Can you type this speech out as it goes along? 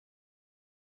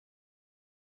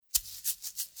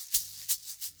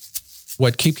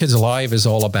what Keep Kids Alive is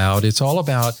all about. It's all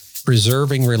about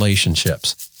preserving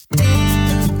relationships.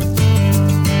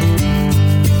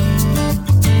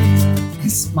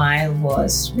 His smile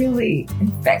was really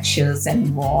infectious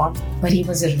and warm, but he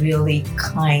was a really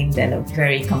kind and a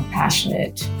very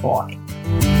compassionate boy.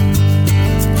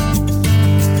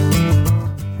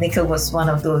 Nikhil was one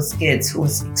of those kids who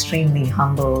was extremely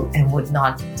humble and would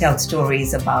not tell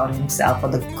stories about himself or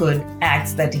the good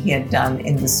acts that he had done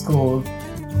in the school.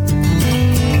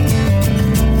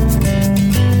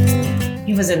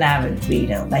 He was an avid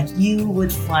reader. Like, you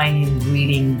would find him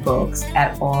reading books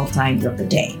at all times of the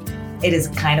day. It is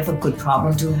kind of a good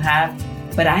problem to have,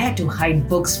 but I had to hide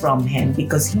books from him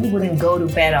because he wouldn't go to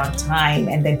bed on time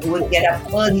and then he would get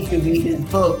up early to read his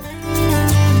book.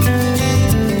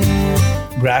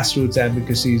 Grassroots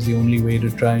advocacy is the only way to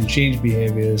try and change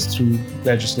behaviors through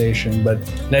legislation, but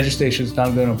legislation is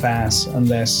not going to pass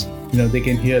unless they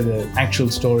can hear the actual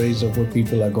stories of what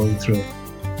people are going through.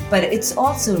 But it's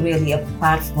also really a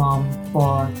platform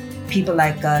for people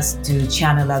like us to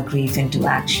channel our grief into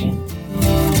action.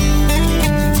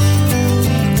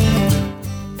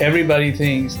 Everybody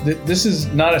thinks that this is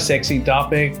not a sexy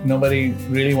topic. Nobody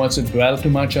really wants to dwell too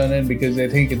much on it because they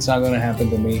think it's not going to happen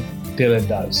to me till it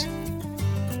does.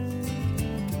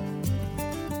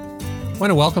 I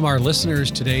want to welcome our listeners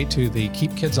today to the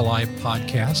Keep Kids Alive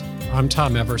podcast. I'm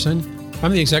Tom Everson.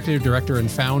 I'm the executive director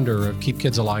and founder of Keep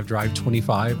Kids Alive Drive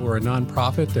 25. We're a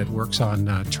nonprofit that works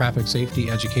on traffic safety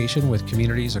education with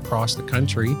communities across the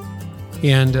country.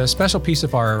 And a special piece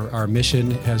of our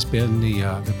mission has been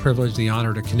the privilege, the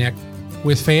honor to connect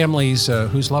with families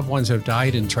whose loved ones have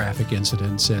died in traffic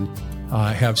incidents and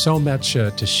have so much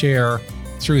to share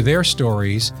through their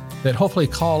stories that hopefully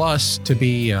call us to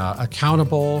be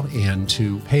accountable and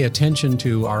to pay attention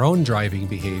to our own driving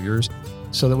behaviors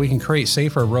so that we can create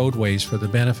safer roadways for the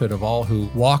benefit of all who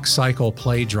walk, cycle,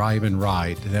 play, drive, and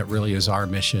ride. That really is our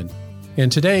mission. And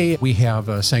today we have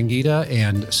Sangeeta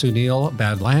and Sunil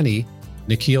Badlani,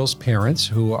 Nikhil's parents,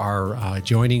 who are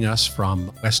joining us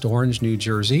from West Orange, New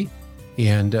Jersey.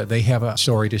 And they have a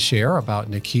story to share about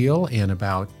Nikhil and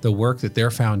about the work that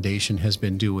their foundation has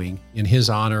been doing in his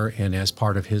honor and as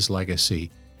part of his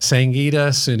legacy.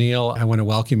 Sangeeta, Sunil, I want to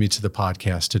welcome you to the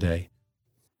podcast today.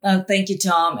 Thank you,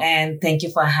 Tom, and thank you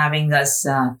for having us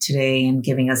today and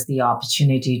giving us the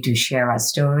opportunity to share our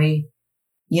story.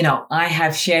 I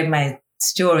have shared my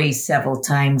story several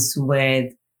times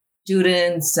with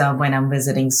students when I'm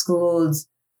visiting schools.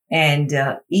 And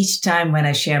each time when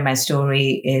I share my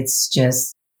story, it's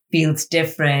just feels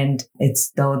different. It's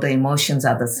though the emotions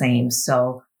are the same.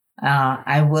 So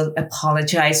I will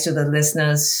apologize to the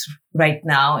listeners right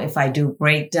now if I do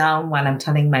break down while I'm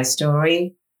telling my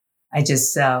story. I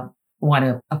just want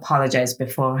to apologize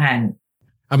beforehand.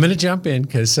 I'm going to jump in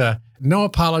because no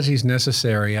apologies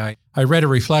necessary. I read a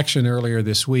reflection earlier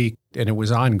this week, and it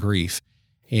was on grief.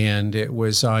 And it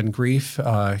was on grief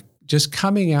just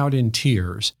coming out in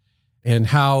tears. And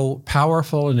how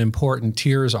powerful and important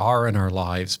tears are in our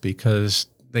lives because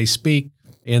they speak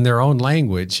in their own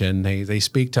language and they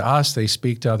speak to us, they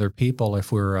speak to other people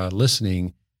if we're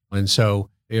listening. And so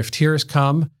if tears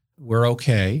come, we're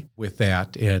okay with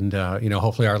that. And,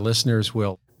 hopefully our listeners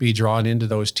will be drawn into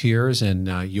those tears and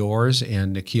yours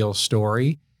and Nikhil's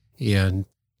story and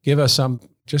give us some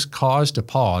just cause to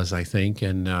pause, I think,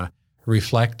 and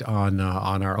reflect on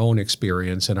our own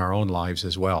experience and our own lives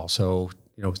as well. So,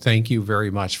 thank you very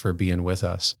much for being with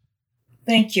us.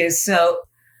 Thank you. So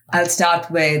I'll start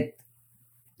with,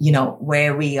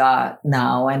 where we are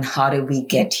now and how did we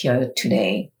get here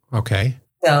today. Okay.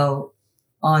 So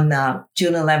on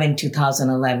June 11,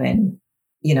 2011,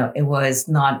 it was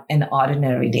not an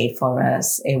ordinary day for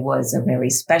us. It was a very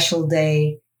special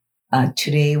day.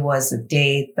 Today was a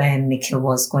day when Nikhil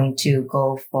was going to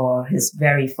go for his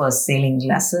very first sailing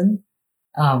lesson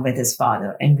with his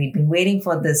father. And we'd been waiting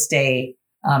for this day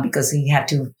because he had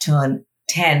to turn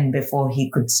 10 before he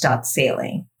could start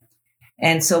sailing.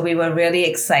 And so we were really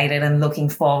excited and looking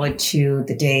forward to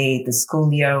the day. The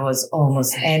school year was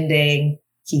almost ending.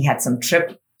 He had some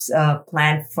trips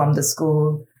planned from the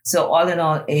school. So all in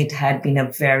all, it had been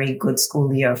a very good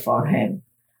school year for him.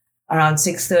 Around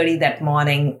 6:30 that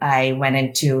morning, I went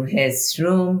into his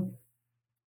room.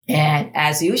 And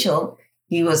as usual,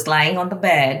 he was lying on the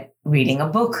bed reading a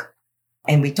book.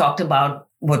 And we talked about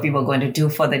what we were going to do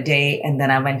for the day. And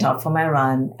then I went out for my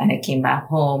run and I came back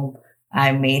home.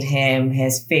 I made him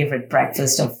his favorite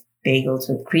breakfast of bagels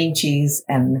with cream cheese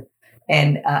and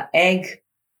egg.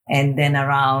 And then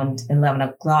around 11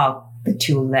 o'clock, the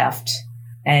two left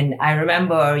And I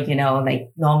remember,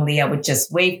 like normally I would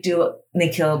just wave to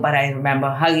Nikhil, but I remember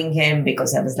hugging him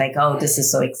because I was like, oh, this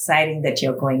is so exciting that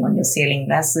you're going on your sailing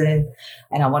lesson.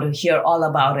 And I want to hear all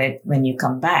about it when you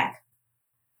come back.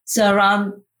 So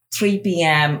around 3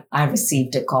 p.m., I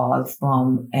received a call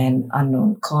from an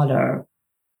unknown caller.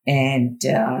 And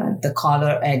the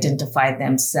caller identified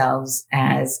themselves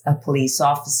as a police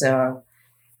officer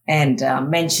and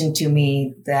mentioned to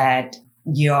me that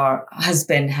your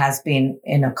husband has been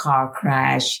in a car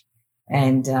crash,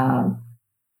 and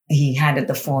he handed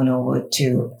the phone over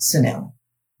to Sunil.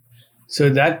 So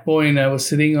at that point, I was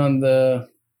sitting on the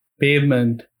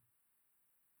pavement,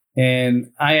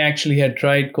 and I actually had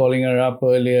tried calling her up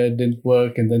earlier. It didn't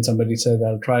work. And then somebody said,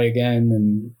 I'll try again.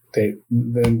 And they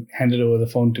then handed over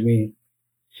the phone to me.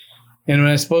 And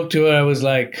when I spoke to her, I was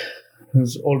like, it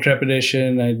was all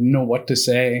trepidation. I didn't know what to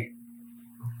say.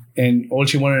 And all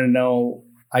she wanted to know,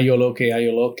 are you all okay? Are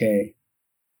you all okay?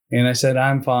 And I said,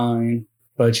 I'm fine.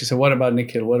 But she said, what about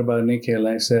Nikhil? What about Nikhil?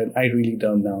 I said, I really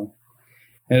don't know.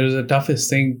 And it was the toughest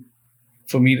thing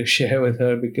for me to share with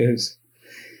her because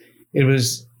it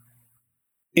was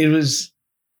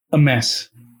a mess.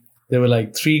 There were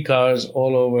like 3 cars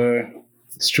all over,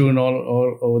 strewn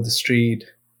all over the street.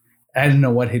 I didn't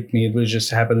know what hit me. It was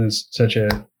just happened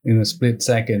in a split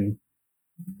second.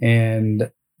 And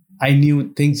I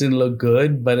knew things didn't look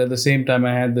good, but at the same time,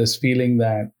 I had this feeling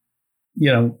that,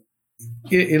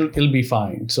 it'll be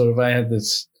fine. Sort of, I had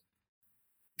this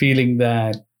feeling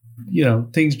that,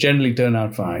 things generally turn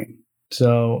out fine.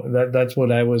 So that's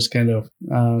what I was kind of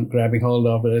grabbing hold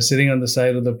of. But I was sitting on the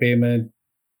side of the pavement,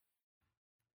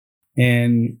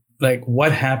 and like,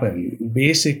 what happened?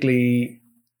 Basically,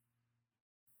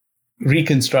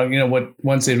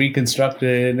 once they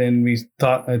reconstructed, and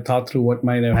I thought through what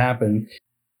might have happened.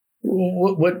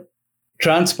 What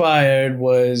transpired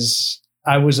was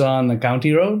I was on a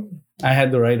county road. I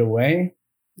had the right of way.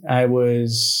 I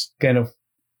was I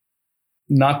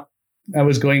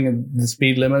was going at the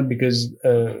speed limit because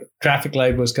a traffic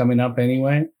light was coming up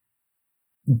anyway.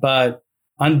 But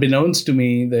unbeknownst to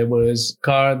me, there was a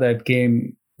car that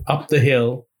came up the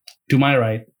hill to my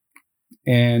right,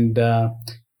 and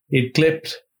it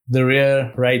clipped the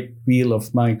rear right wheel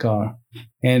of my car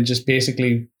and just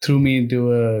basically threw me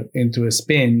into a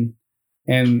spin.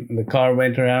 And the car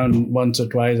went around once or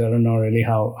twice. I don't know really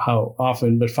how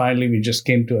often, but finally we just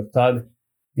came to a thud.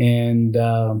 And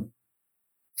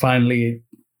finally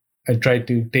I tried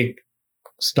to take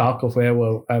stock of where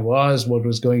I was, what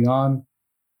was going on.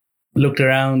 Looked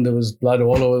around, there was blood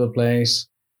all over the place.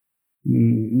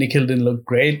 Nikhil didn't look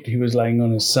great. He was lying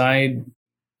on his side.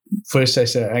 First,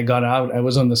 I got out. I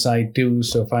was on the side too,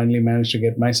 so finally managed to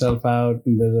get myself out.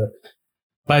 And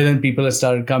by then, people had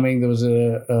started coming. There was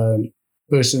a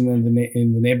person in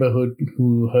the neighborhood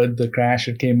who heard the crash.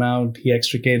 It came out. He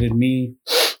extricated me,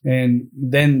 and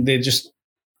then they just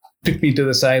took me to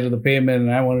the side of the pavement.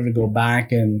 And I wanted to go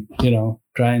back and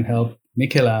try and help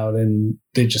Nikhil out, and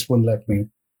they just wouldn't let me.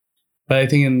 But I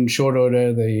think in short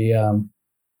order, they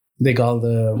called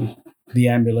the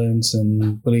ambulance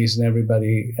and police, and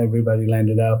everybody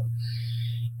landed up.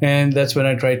 And that's when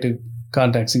I tried to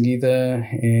contact Sangeeta,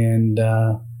 and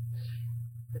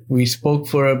we spoke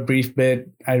for a brief bit.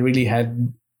 I really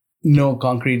had no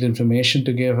concrete information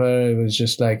to give her. It was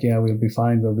just like, yeah, we'll be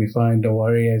fine, don't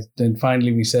worry. Then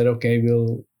finally we said, okay,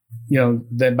 we'll,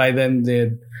 then by then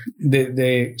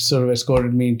they sort of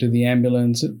escorted me into the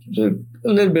ambulance. A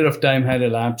little bit of time had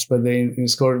elapsed, but they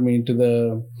escorted me into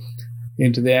the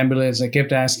ambulance. I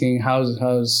kept asking,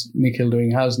 how's Nikhil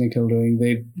doing? How's Nikhil doing?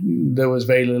 There was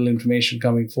very little information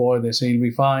coming forward. They said, he'll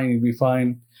be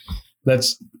fine.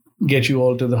 Let's get you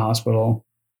all to the hospital.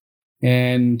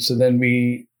 And so then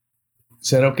we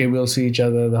said, okay, we'll see each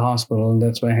other at the hospital. And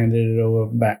that's why I handed it over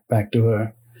back to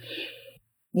her.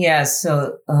 Yeah.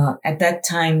 So at that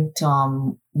time,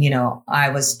 Tom, I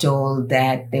was told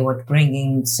that they were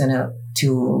bringing Sunil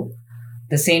to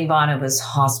the St. Barnabas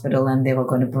Hospital, and they were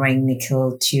going to bring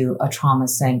Nikhil to a trauma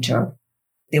center.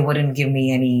 They wouldn't give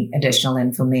me any additional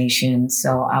information.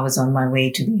 So I was on my way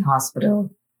to the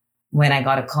hospital when I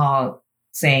got a call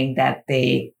saying that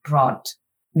they brought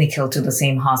Nikhil to the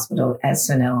same hospital as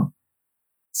Sunil.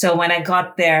 So when I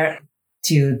got there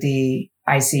to the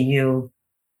ICU,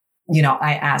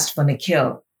 I asked for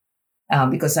Nikhil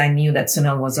because I knew that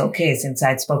Sunil was okay since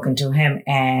I'd spoken to him.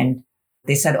 And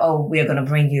they said, oh, we're going to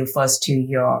bring you first to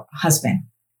your husband.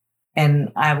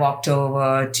 And I walked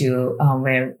over to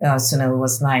where Sunil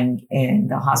was lying in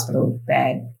the hospital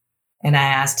bed. And I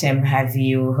asked him, have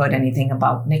you heard anything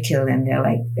about Nikhil? And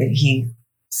he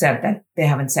said that they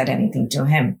haven't said anything to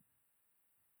him.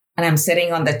 And I'm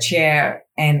sitting on the chair,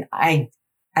 and I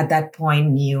at that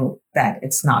point knew that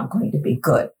it's not going to be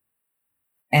good.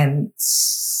 And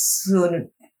soon,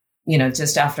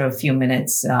 just after a few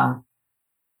minutes, a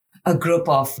group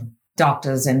of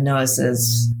doctors and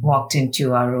nurses walked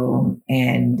into our room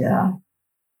and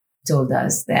told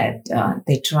us that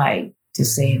they tried to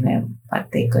save him,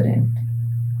 but they couldn't.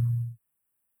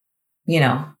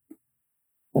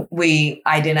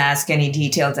 I didn't ask any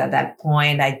details at that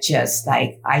point. I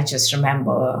just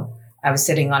remember I was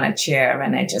sitting on a chair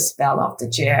and I just fell off the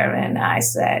chair and I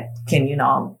said, "Can you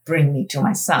now bring me to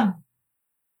my son?"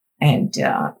 And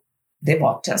they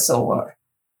walked us over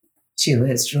to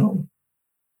his room.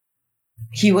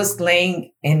 He was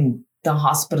laying in the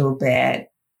hospital bed.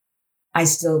 I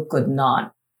still could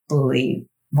not believe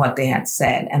what they had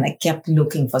said. And I kept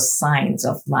looking for signs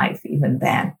of life even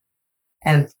then.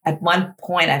 And at one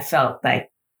point I felt like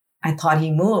I thought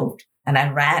he moved and I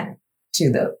ran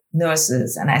to the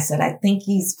nurses and I said, "I think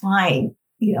he's fine,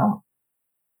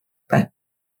 but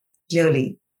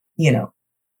clearly,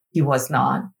 he was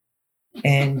not.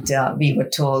 And we were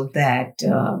told that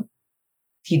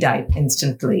he died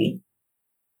instantly.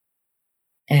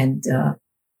 And,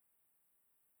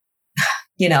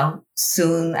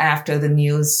 soon after the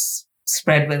news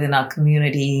spread within our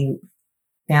community,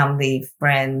 family,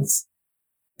 friends,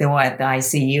 they were at the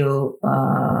ICU.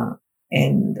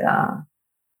 And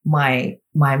my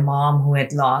mom, who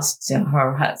had lost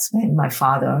her husband, my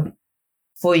father,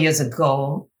 4 years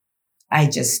ago, I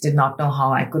just did not know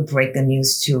how I could break the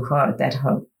news to her that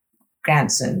her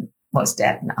grandson was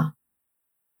dead now.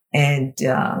 And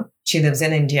she lives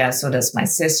in India, so does my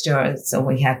sister. So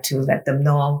we had to let them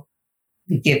know.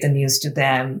 We gave the news to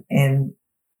them. And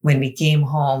when we came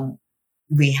home,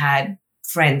 we had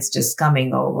friends just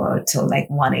coming over till like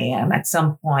 1 a.m. At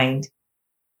some point,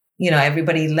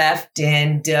 everybody left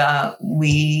and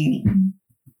we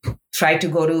tried to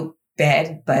go to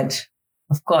bed. But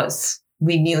of course,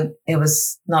 we knew it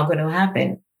was not going to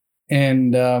happen.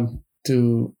 And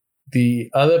to the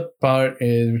other part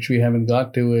is, which we haven't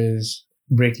got to, is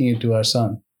breaking it to our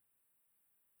son,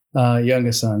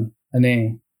 younger son,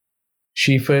 Anay.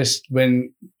 She first,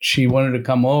 when she wanted to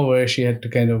come over, she had to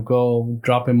kind of go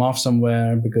drop him off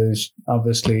somewhere because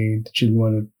obviously she didn't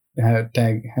want to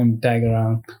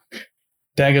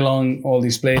tag along all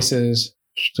these places.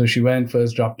 So she went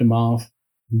first, dropped him off,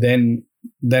 then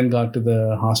got to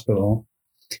the hospital.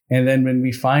 And then when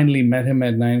we finally met him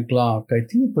at 9 o'clock, I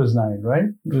think it was 9, right?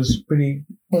 It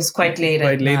was quite late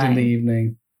in the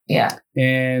evening. Yeah.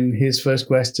 And his first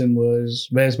question was,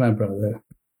 "Where's my brother?"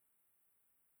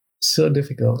 So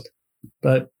difficult.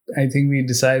 But I think we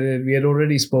decided, we had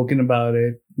already spoken about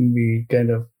it. We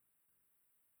kind of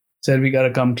said we got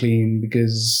to come clean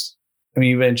because,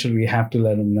 eventually we have to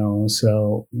let him know.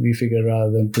 So we figured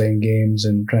rather than playing games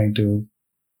and trying to,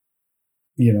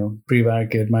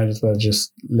 prevaricate, might as well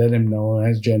just let him know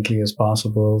as gently as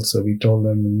possible. So we told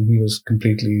him, and he was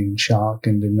completely in shock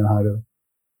and didn't know how to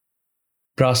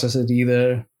process it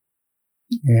either.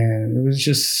 And it was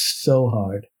just so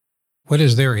hard. What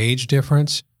is their age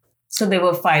difference? So they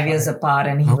were 5 years apart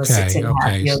and he was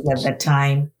 6.5 years at that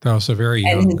time. Oh, so very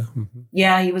young.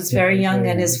 He was very young.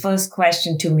 And his first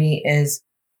question to me is,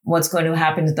 what's going to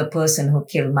happen to the person who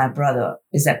killed my brother?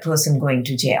 Is that person going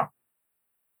to jail?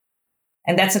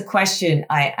 And that's a question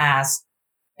I ask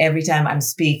every time I'm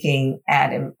speaking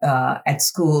at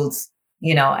schools,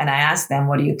 and I ask them,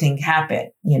 what do you think happened?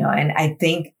 And I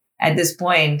think at this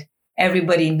point,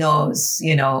 everybody knows,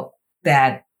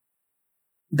 that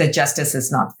the justice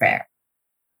is not fair,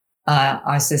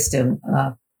 our system.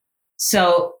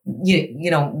 So,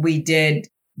 we did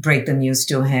break the news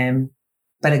to him.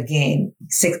 But again,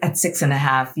 at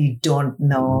 6.5, you don't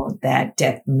know that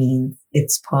death means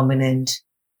it's permanent.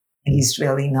 He's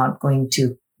really not going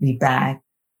to be back.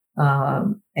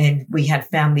 And we had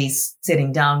families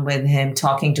sitting down with him,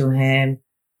 talking to him,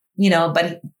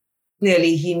 but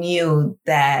clearly he knew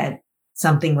that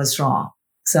something was wrong.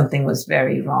 Something was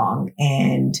very wrong.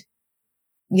 And,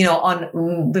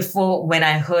 before, when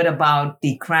I heard about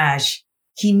the crash,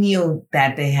 he knew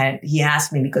that he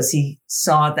asked me because he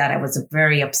saw that I was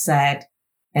very upset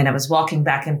and I was walking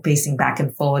back and pacing back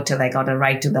and forth till I got a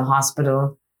ride to the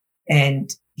hospital. And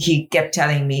he kept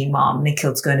telling me, "Mom,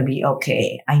 Nikhil's going to be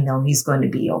okay. I know he's going to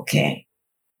be okay."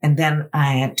 And then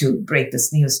I had to break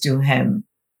this news to him.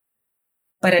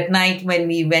 But at night when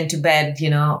we went to bed,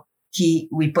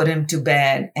 we put him to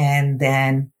bed and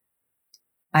then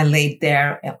I laid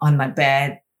there on my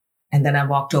bed and then I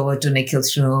walked over to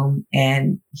Nikhil's room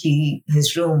and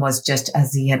his room was just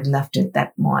as he had left it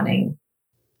that morning.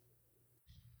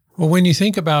 Well, when you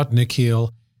think about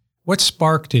Nikhil, what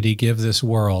spark did he give this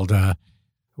world?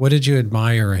 What did you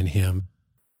admire in him?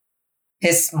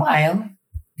 His smile.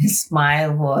 His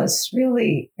smile was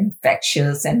really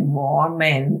infectious and warm.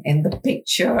 And in the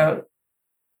picture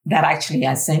that actually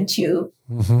I sent you,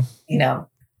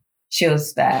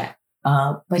 shows that.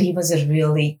 But he was a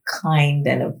really kind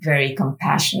and a very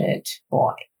compassionate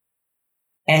boy.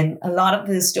 And a lot of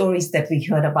the stories that we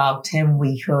heard about him,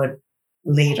 we heard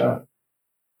later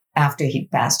after he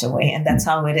passed away. And that's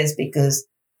how it is, because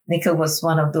Nikhil was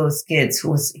one of those kids who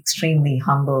was extremely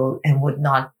humble and would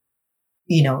not,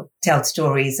 tell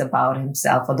stories about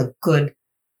himself or the good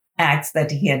acts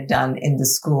that he had done in the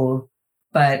school.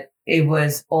 But it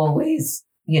was always,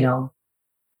 Nikhil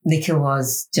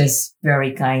was just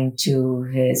very kind to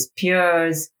his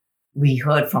peers. We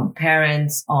heard from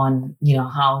parents on,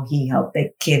 how he helped their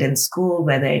kid in school,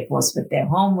 whether it was with their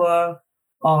homework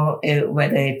or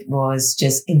whether it was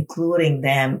just including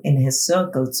them in his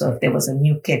circle. So if there was a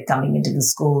new kid coming into the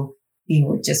school, he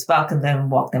would just welcome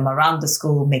them, walk them around the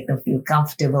school, make them feel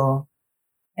comfortable.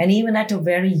 And even at a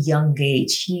very young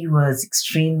age, he was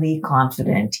extremely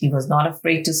confident. He was not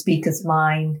afraid to speak his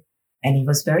mind, and he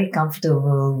was very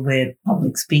comfortable with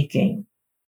public speaking.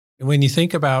 When you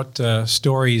think about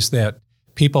stories that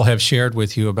people have shared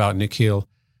with you about Nikhil,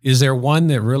 is there one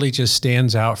that really just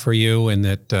stands out for you and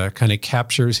that kind of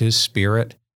captures his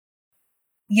spirit?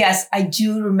 Yes, I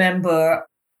do remember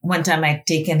one time I'd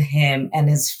taken him and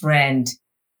his friend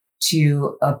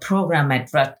to a program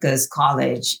at Rutgers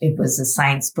College. It was a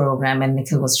science program, and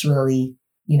Nikhil was really,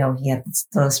 he had this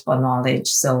thirst for knowledge.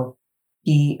 So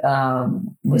he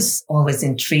was always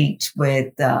intrigued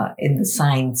with in the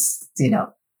science,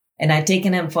 And I'd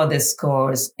taken him for this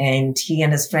course, and he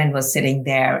and his friend was sitting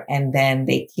there, and then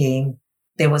they came.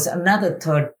 There was another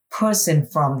third person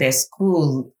from their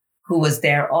school who was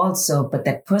there also, but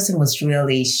that person was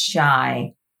really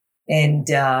shy. And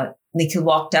Nikhil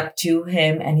walked up to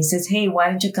him and he says, "Hey, why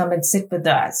don't you come and sit with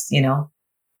us?"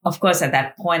 Of course, at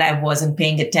that point, I wasn't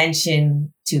paying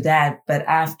attention to that. But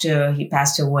after he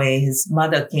passed away, his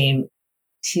mother came.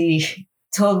 She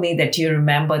told me that you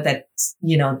remember that,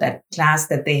 that class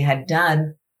that they had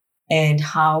done and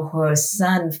how her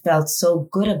son felt so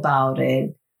good about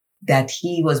it, that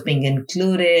he was being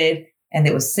included, and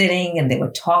they were sitting and they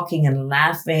were talking and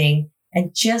laughing.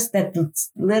 And just that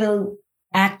little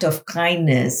act of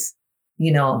kindness,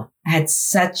 had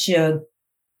such a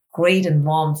great and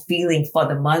warm feeling for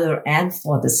the mother and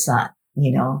for the son,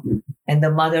 and the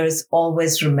mothers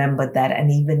always remembered that. And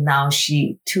even now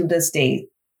to this day,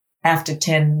 after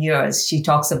 10 years, she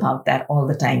talks about that all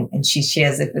the time and she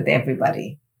shares it with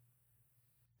everybody.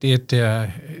 It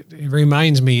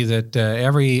reminds me that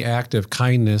every act of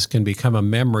kindness can become a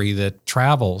memory that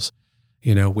travels,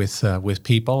 with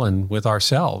people and with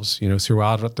ourselves,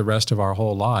 throughout the rest of our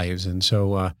whole lives. And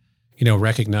so,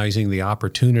 recognizing the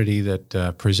opportunity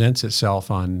that presents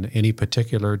itself on any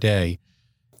particular day,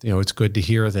 it's good to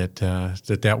hear that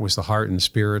that was the heart and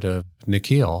spirit of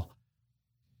Nikhil.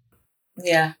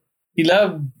 Yeah. He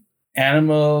loved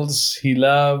animals. He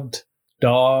loved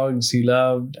dogs.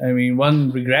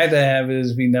 One regret I have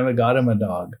is we never got him a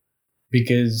dog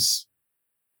because,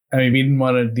 we didn't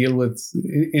want to deal with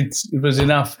it. It was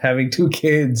enough having 2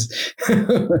 kids.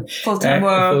 Full-time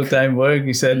work.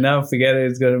 He said, no, forget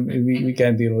it. We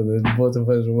can't deal with it. Both of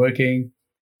us are working.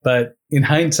 But in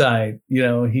hindsight,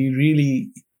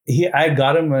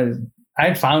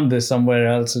 I found this somewhere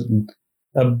else,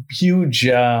 a huge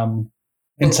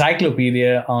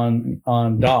encyclopedia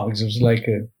on dogs. It was like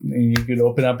you could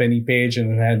open up any page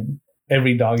and it had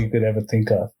every dog you could ever think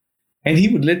of. And he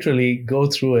would literally go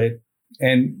through it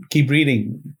and keep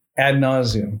reading ad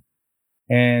nauseum.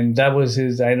 And that was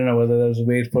his, I don't know whether that was a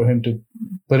way for him to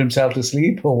put himself to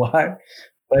sleep or what,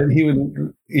 but he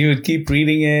would keep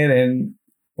reading it. And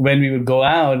when we would go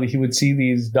out, he would see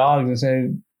these dogs and say,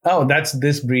 "Oh, that's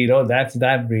this breed. Oh, that's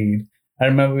that breed." I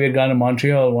remember we had gone to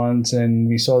Montreal once and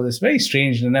we saw this very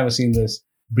strange, I'd never seen this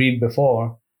breed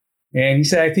before. And he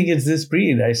said, "I think it's this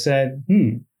breed." I said,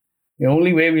 the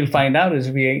only way we'll find out is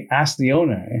if we ask the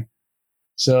owner.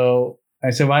 So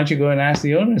I said, "Why don't you go and ask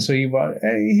the owner?" So he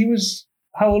was,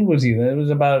 how old was he?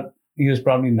 He was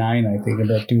probably 9, I think,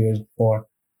 about 2 years before,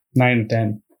 9 or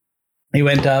 10. He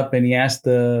went up and he asked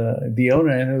the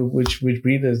owner, which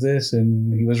breed is this?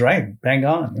 And he was right, bang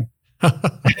on.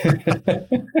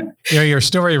 Your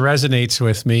story resonates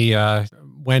with me.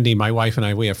 Wendy, my wife, and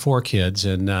I, we have 4 kids,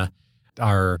 and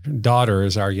our daughter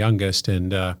is our youngest,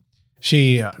 and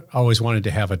she always wanted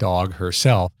to have a dog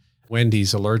herself.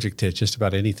 Wendy's allergic to just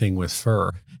about anything with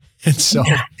fur. And so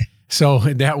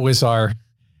that was our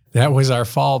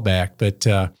fallback. But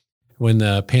when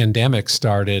the pandemic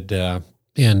started,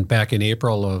 And back in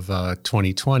April of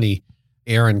 2020,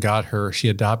 Erin she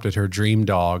adopted her dream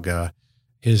dog.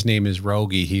 His name is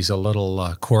Rogie. He's a little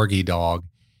corgi dog.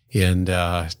 And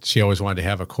she always wanted to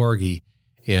have a corgi.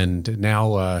 And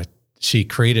now she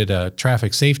created a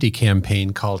traffic safety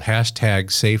campaign called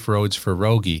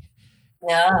 #SafeRoadsForRogie.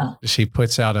 Yeah. She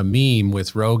puts out a meme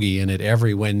with Rogie in it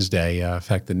every Wednesday. In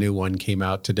fact, the new one came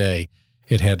out today.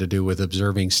 It had to do with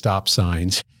observing stop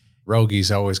signs.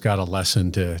 Rogie's always got a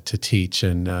lesson to teach,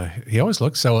 and he always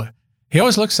looks so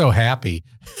happy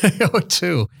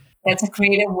too. That's a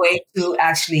creative way to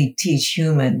actually teach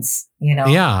humans, you know.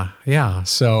 Yeah.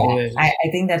 So I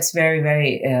think that's very,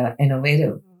 very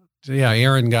innovative. Yeah,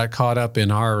 Erin got caught up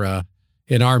in our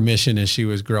mission as she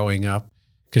was growing up,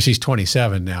 because she's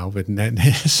 27 now. But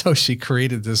so she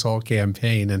created this whole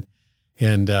campaign,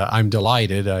 and I'm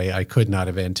delighted. I could not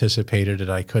have anticipated it.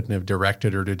 I couldn't have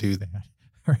directed her to do that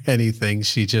or anything.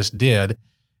 She just did,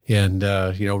 and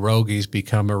Rogie's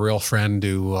become a real friend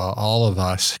to all of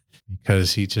us,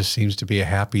 because he just seems to be a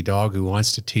happy dog who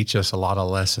wants to teach us a lot of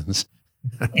lessons.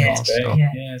 Yeah.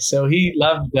 So he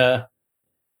loved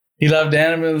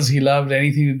animals. He loved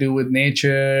anything to do with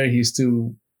nature. He used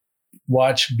to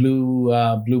watch Blue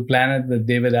Planet, the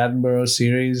David Attenborough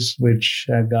series, which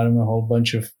got him a whole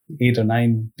bunch of 8 or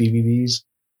 9 DVDs.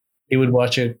 He would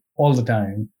watch it all the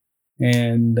time.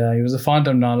 And he was a font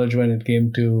of knowledge when it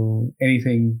came to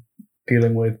anything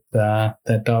dealing with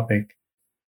that topic.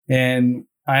 And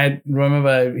I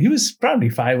remember he was probably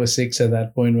 5 or 6 at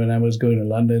that point when I was going to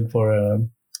London for a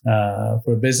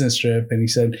business trip, and he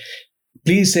said,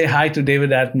 "Please say hi to David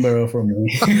Attenborough for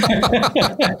me."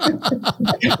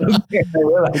 Okay,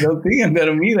 well, I don't think I'm going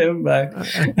to meet him, but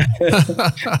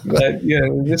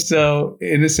just so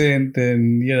innocent,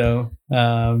 and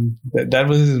that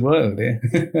was his world. Yeah?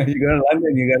 You go to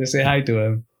London, you got to say hi to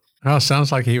him. Oh,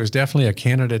 sounds like he was definitely a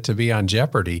candidate to be on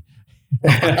Jeopardy.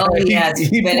 Oh, yes.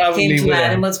 When it came to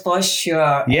animals, for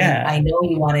sure. Yeah. And I know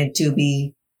he wanted to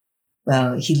be,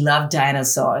 he loved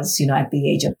dinosaurs, at the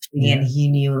age of 3, and he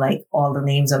knew like all the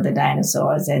names of the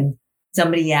dinosaurs. And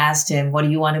somebody asked him, "What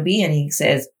do you want to be?" And he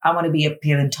says, "I want to be a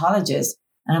paleontologist."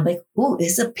 And I'm like, "Who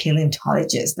is a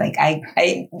paleontologist?" Like, I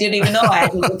didn't even know. I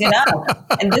had to look it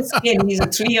up. And this kid, he's a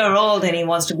 3-year-old and he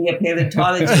wants to be a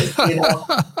paleontologist,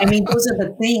 I mean, those are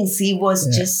the things. He was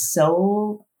just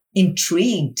so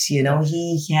intrigued, he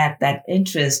had that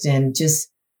interest and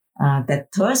just that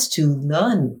thirst to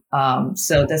learn.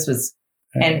 So this was,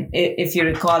 and if you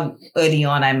recall early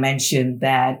on, I mentioned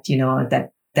that,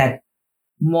 that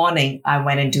morning I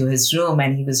went into his room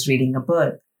and he was reading a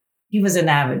book. He was an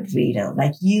avid reader.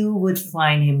 Like, you would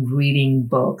find him reading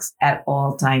books at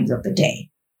all times of the day.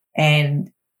 And,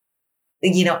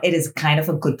 it is kind of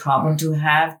a good problem to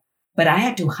have. But I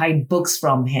had to hide books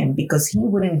from him because he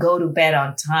wouldn't go to bed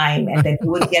on time, and then he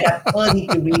would get up early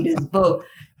to read his book.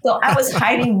 So I was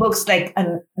hiding books like,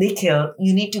 Nikhil,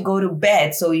 you need to go to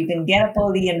bed so you can get up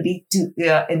early and be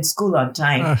in school on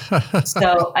time.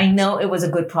 So I know it was a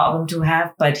good problem to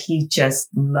have, but he just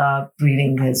loved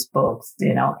reading his books,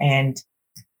 and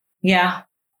yeah.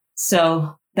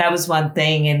 So that was one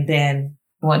thing. And then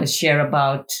I want to share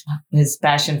about his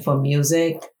passion for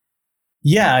music.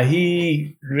 Yeah,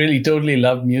 he really totally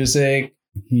loved music.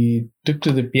 He took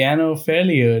to the piano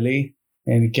fairly early,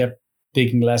 and he kept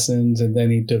taking lessons, and then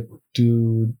he took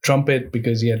to trumpet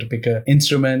because he had to pick an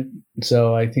instrument.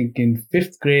 So I think in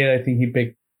 5th grade, he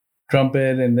picked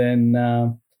trumpet, and then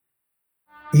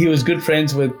he was good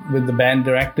friends with the band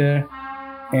director.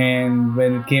 And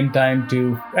when it came time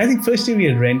to, I think first year we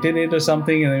had rented it or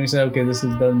something, and then we said, okay, this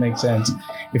doesn't make sense.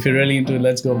 If you're really into it,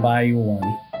 let's go buy you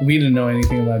one. We didn't know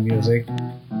anything about music.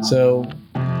 So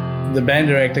the band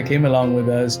director came along with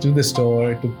us to the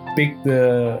store to pick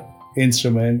the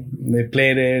instrument. They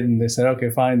played it and they said, okay,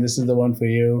 fine, this is the one for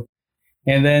you.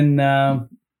 And then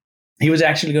he was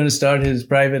actually going to start his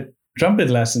private trumpet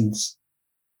lessons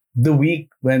the week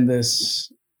when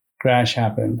this crash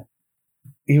happened.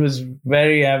 He was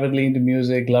very avidly into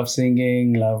music, loved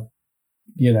singing,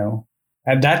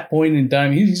 at that point in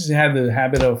time, he just had the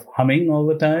habit of humming all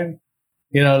the time,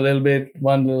 a little bit,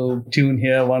 one little tune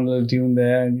here, one little tune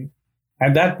there. And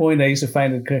at that point, I used to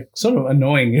find it sort of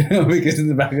annoying, because in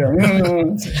the background,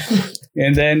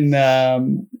 and then,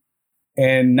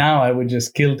 and now I would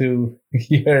just kill to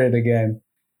hear it again.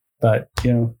 But,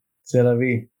 c'est la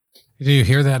vie. Do you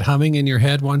hear that humming in your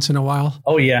head once in a while?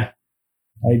 Oh, yeah.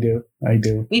 I do.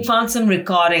 We found some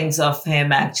recordings of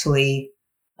him, actually.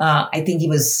 I think he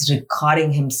was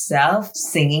recording himself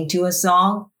singing to a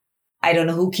song. I don't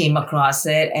know who came across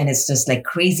it, and it's just like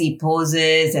crazy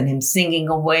poses and him singing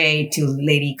away to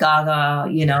Lady Gaga,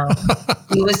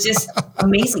 It was just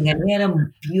amazing. And he had a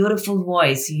beautiful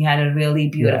voice. He had a really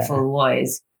beautiful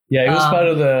voice. Yeah, he was part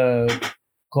of the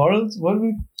chorals. What were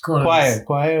we? Chorus.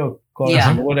 Choir or chorus,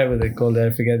 whatever they called it.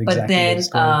 I forget exactly. But then,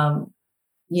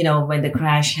 when the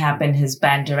crash happened, his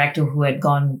band director, who had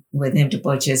gone with him to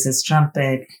purchase his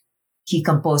trumpet, he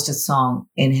composed a song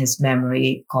in his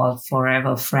memory called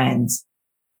Forever Friends.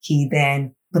 He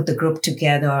then put the group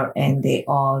together and they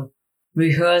all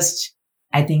rehearsed.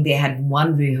 I think they had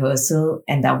one rehearsal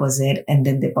and that was it. And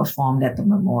then they performed at the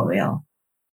memorial.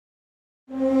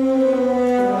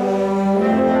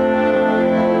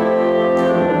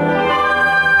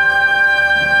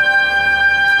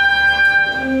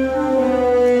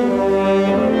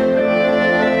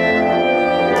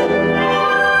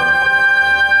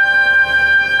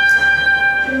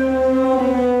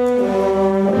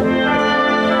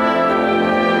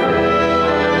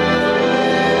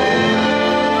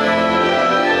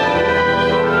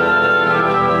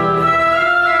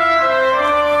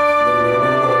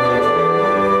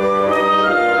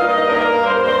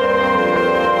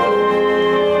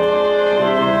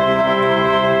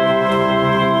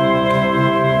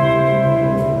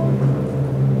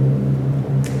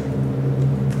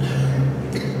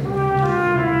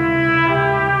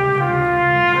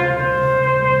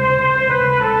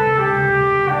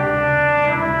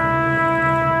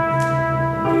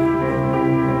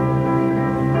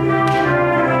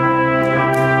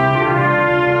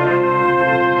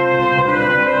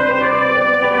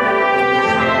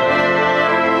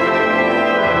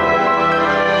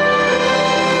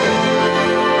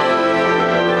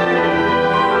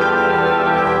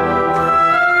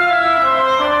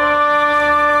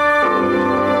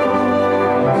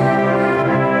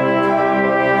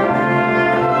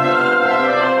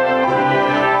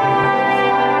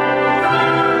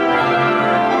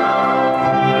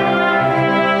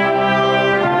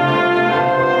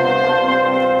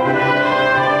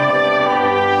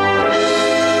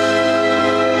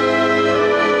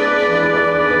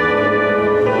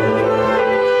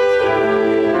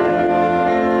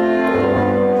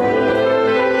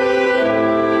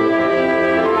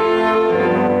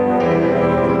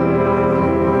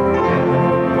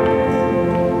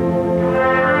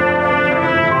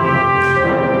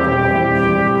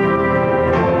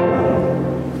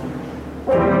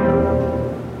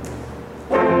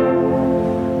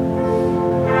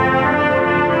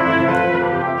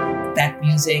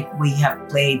 We have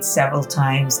played several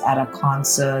times at our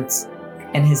concerts.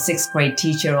 And his sixth grade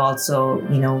teacher also,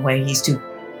 where he used to,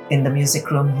 in the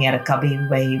music room, he had a cubby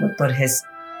where he would put his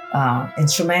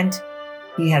instrument.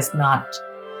 He's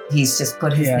just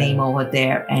put his name over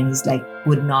there and he's like,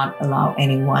 would not allow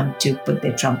anyone to put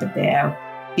their trumpet there.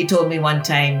 He told me one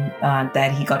time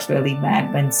that he got really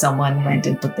mad when someone went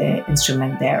and put their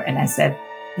instrument there. And I said,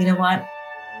 you know what?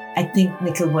 I think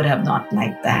Nikhil would have not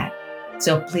liked that.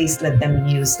 So please let them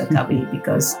use the cubby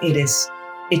because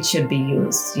it should be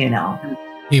used,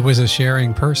 He was a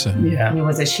sharing person. Yeah. He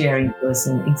was a sharing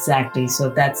person. Exactly.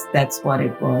 So that's what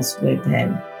it was with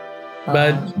him.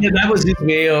 But that was his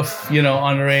way of,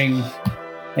 honoring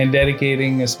and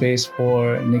dedicating a space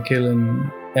for Nikhil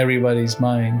in everybody's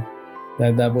mind.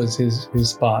 That was his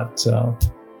spot. So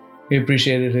we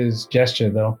appreciated his gesture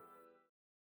though.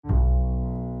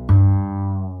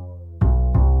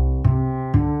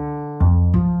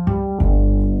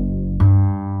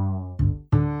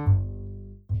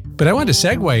 But I wanted to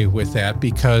segue with that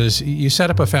because you set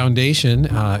up a foundation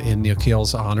in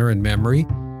Nikhil's honor and memory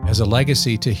as a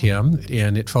legacy to him,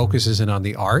 and it focuses in on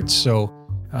the arts. So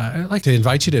I'd like to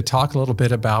invite you to talk a little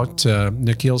bit about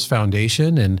Nikhil's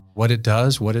foundation and what it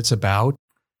does, what it's about.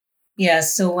 Yeah,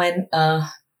 so when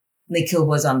Nikhil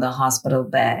was on the hospital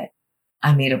bed,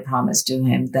 I made a promise to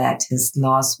him that his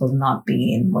loss will not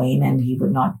be in vain and he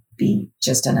would not be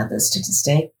just another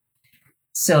statistic.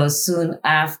 So soon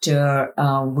after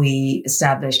we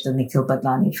established the Nikhil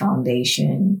Badlani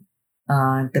Foundation,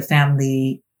 the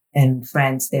family and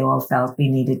friends, they all felt we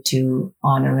needed to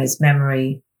honor his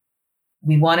memory.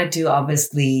 We wanted to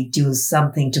obviously do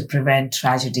something to prevent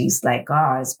tragedies like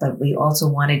ours, but we also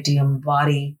wanted to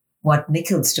embody what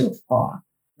Nikhil stood for,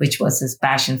 which was his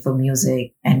passion for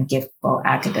music and gift for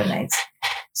academics.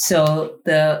 So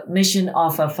the mission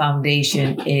of our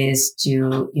foundation is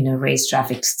to, raise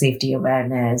traffic safety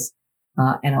awareness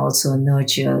and also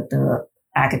nurture the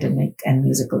academic and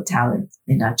musical talent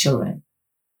in our children.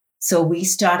 So we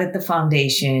started the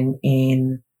foundation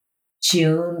in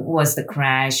June was the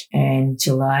crash, and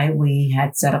July we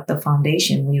had set up the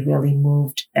foundation. We really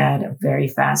moved at a very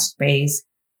fast pace.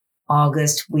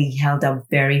 August, we held our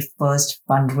very first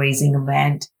fundraising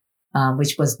event,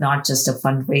 which was not just a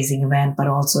fundraising event, but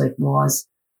also it was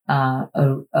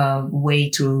a way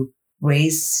to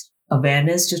raise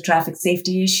awareness to traffic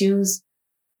safety issues.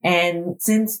 And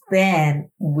since then,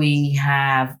 we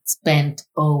have spent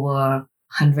over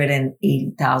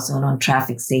 $180,000 on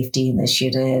traffic safety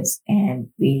initiatives, and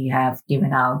we have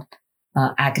given out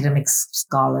academic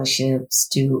scholarships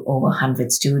to over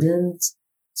 100 students,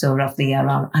 so roughly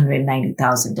around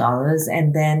 $190,000.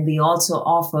 And then we also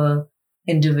offer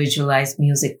individualized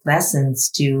music lessons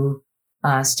to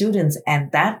students,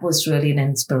 and that was really an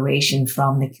inspiration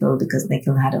from Nikhil, because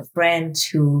Nikhil had a friend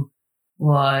who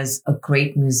was a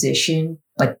great musician,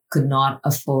 but could not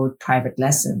afford private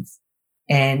lessons.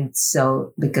 And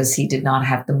so, because he did not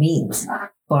have the means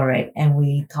for it. And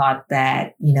we thought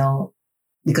that,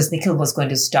 because Nikhil was going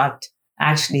to start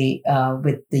actually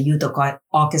with the Youth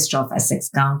Orchestra of Essex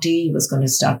County, he was going to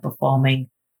start performing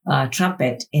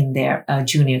trumpet in their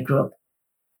junior group.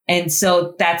 And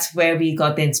so that's where we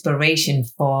got the inspiration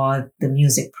for the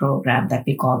music program that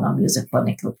we call our Music for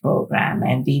Nikhil program.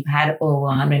 And we've had over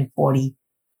 140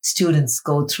 students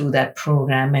go through that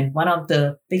program. And one of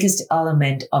the biggest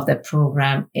element of that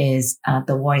program is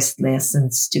the voice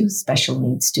lessons to special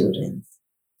needs students.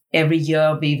 Every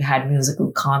year we've had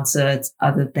musical concerts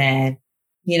other than,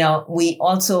 we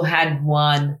also had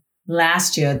one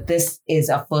last year. This is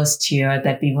our first year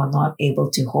that we were not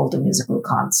able to hold a musical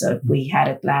concert. We had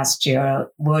it last year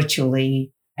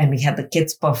virtually, and we had the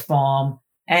kids perform.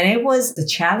 And it was a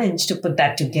challenge to put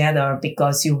that together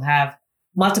because you have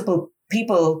multiple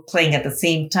people playing at the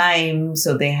same time.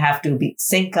 So they have to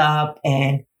sync up.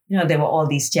 And, there were all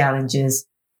these challenges.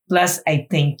 Plus, I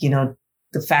think,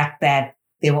 the fact that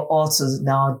they were also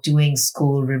now doing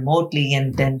school remotely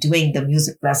and then doing the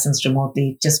music lessons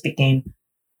remotely just became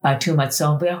too much.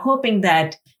 So we are hoping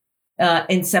that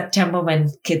in September, when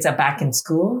kids are back in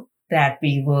school, that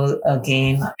we will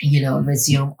again,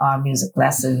 resume our music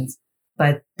lessons.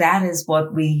 But that is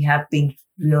what we have been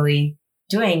really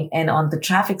doing. And on the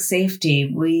traffic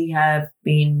safety, we have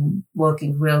been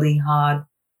working really hard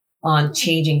on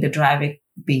changing the driving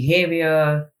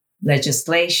behavior,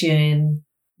 legislation,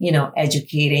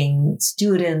 educating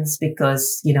students,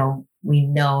 because, we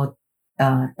know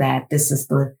that this is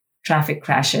the traffic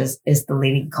crashes is the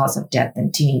leading cause of death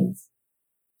in teens.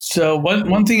 So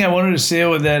one thing I wanted to say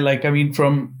over there,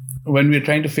 from when we were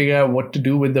trying to figure out what to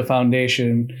do with the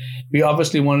foundation, we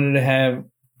obviously wanted to have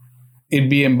it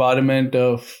be embodiment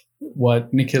of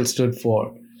what Nikhil stood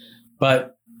for.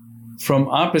 But from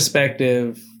our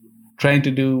perspective, trying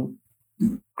to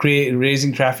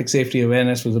raising traffic safety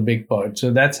awareness was a big part.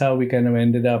 So that's how we kind of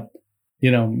ended up,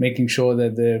 making sure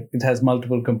that it has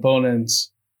multiple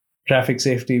components. Traffic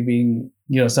safety being,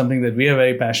 something that we are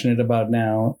very passionate about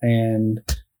now, and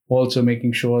also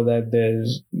making sure that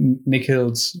there's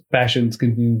Nikhil's passions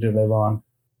continue to live on.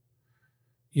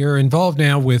 You're involved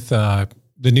now with the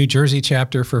New Jersey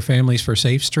chapter for Families for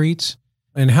Safe Streets.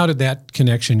 And how did that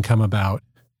connection come about?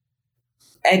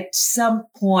 At some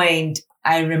point,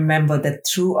 I remember that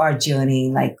through our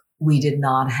journey, we did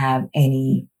not have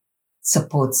any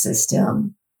support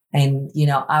system. And,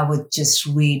 I would just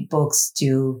read books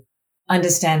to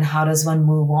understand, how does one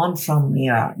move on from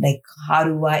here? How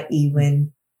do I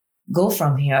even go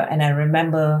from here? And I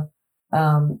remember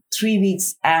 3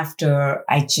 weeks after,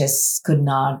 I just could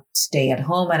not stay at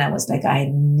home. And I was like, I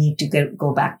need to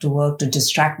go back to work to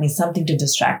distract me, something to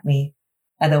distract me.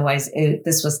 Otherwise, it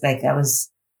was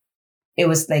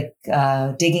like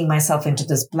digging myself into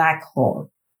this black hole.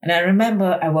 And I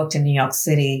remember I worked in New York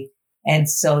City. And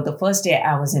so the first day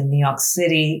I was in New York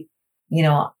City,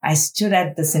 I stood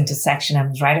at this intersection. I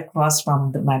was right across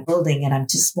from my building, and I'm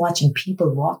just watching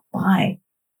people walk by.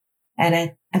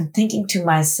 And I'm thinking to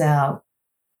myself,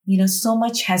 so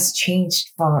much has changed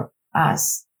for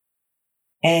us.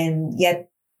 And yet,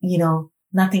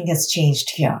 nothing has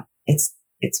changed here. It's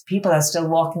people are still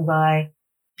walking by.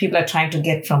 People are trying to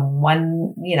get from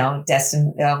one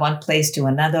place to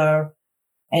another.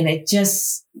 And it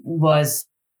just was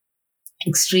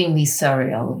extremely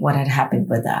surreal what had happened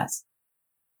with us.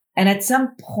 And at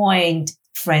some point,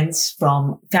 friends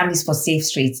from Families for Safe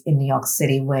Streets in New York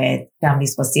City, where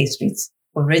Families for Safe Streets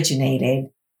originated,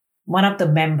 one of the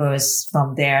members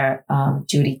from there,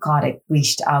 Judy Kotick,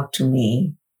 reached out to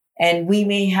me. And we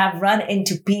may have run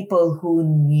into people who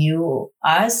knew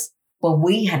us, but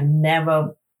we had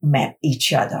never met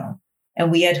each other.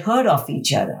 And we had heard of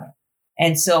each other.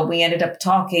 And so we ended up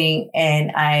talking,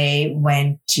 and I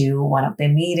went to one of their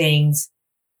meetings,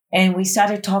 and we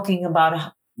started talking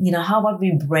about, how about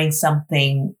we bring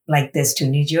something like this to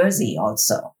New Jersey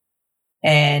also?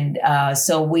 And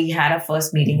so we had a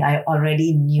first meeting. I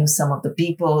already knew some of the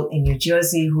people in New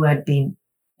Jersey who had been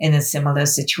in a similar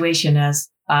situation as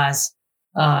us,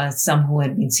 some who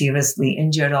had been seriously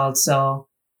injured also.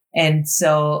 And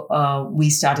so we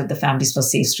started the Families for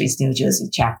Safe Streets New Jersey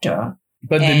chapter.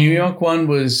 But the New York one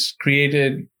was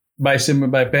created by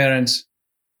parents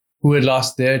who had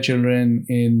lost their children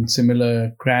in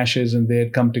similar crashes, and they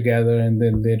had come together, and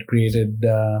then they had created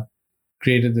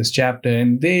this chapter.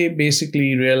 And they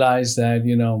basically realized that,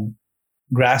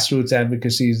 grassroots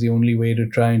advocacy is the only way to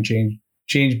try and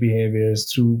change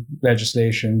behaviors through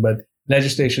legislation. But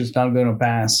legislation is not going to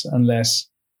pass unless,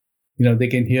 they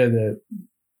can hear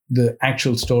the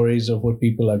actual stories of what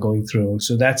people are going through.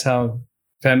 So that's how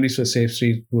Families for Safe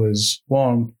Streets was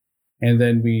formed. And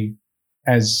then we,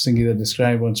 as Sangeeta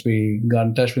described, once we got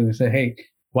in touch with them, we said, hey,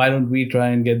 why don't we try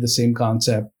and get the same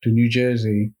concept to New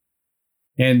Jersey?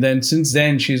 And then since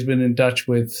then, she's been in touch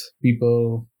with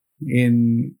people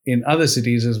in other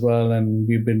cities as well. And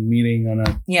we've been meeting on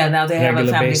a now they have a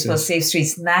Families basis. for Safe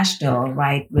Streets National,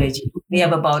 right? Which we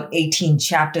have about 18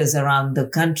 chapters around the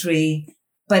country.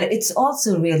 But it's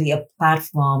also really a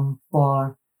platform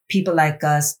for people like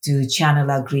us to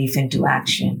channel our grief into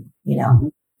action,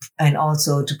 and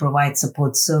also to provide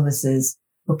support services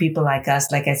for people like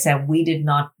us. Like I said, we did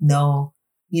not know,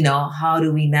 how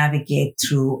do we navigate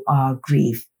through our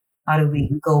grief? How do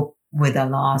we cope with our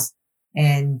loss?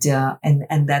 And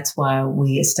that's why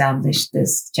we established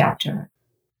this chapter.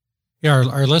 Yeah,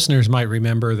 our listeners might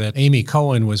remember that Amy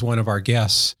Cohen was one of our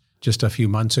guests just a few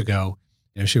months ago.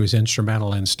 She was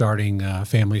instrumental in starting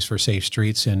Families for Safe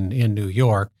Streets in New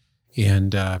York,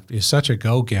 and is such a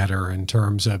go-getter in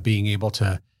terms of being able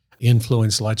to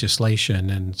influence legislation.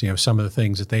 And some of the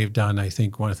things that they've done, I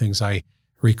think one of the things I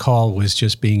recall was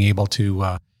just being able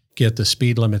to get the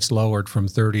speed limits lowered from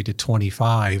 30 to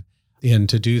 25, and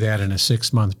to do that in a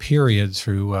 6-month period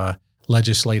through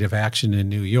legislative action in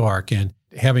New York. And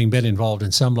having been involved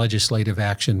in some legislative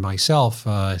action myself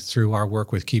through our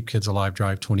work with Keep Kids Alive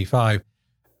Drive 25,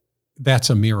 that's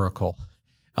a miracle.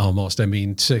 Almost. I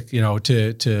mean,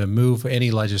 to move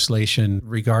any legislation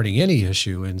regarding any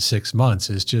issue in 6 months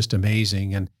is just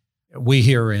amazing. And we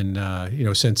here in,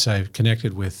 since I've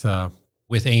connected with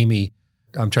Amy,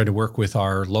 I'm trying to work with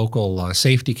our local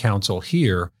safety council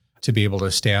here to be able to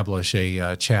establish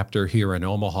a chapter here in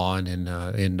Omaha and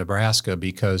in Nebraska,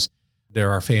 because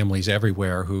there are families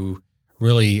everywhere who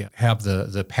really have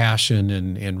the passion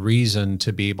and reason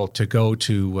to be able to go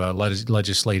to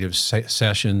legislative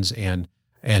sessions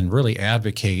and really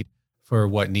advocate for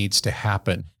what needs to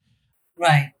happen.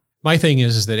 Right. My thing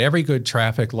is that every good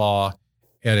traffic law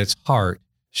at its heart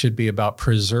should be about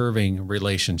preserving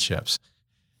relationships.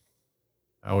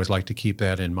 I always like to keep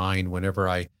that in mind whenever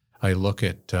I look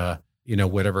at,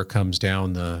 whatever comes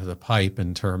down the pipe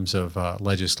in terms of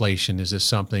legislation. Is this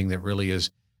something that really is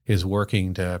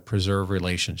working to preserve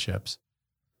relationships?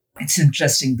 It's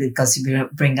interesting because you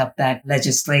bring up that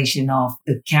legislation of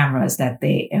the cameras that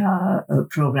they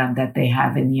program that they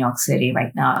have in New York City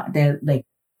right now. They're like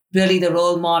really the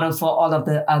role model for all of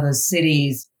the other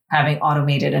cities having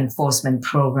automated enforcement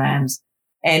programs.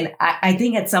 And I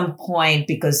think at some point,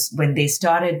 because when they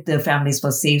started the Families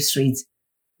for Safe Streets,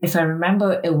 if I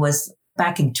remember, it was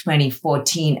back in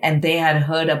 2014, and they had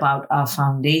heard about our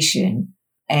foundation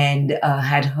and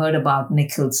had heard about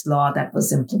Nichols' Law that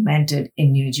was implemented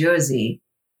in New Jersey.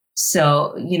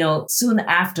 So, soon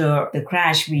after the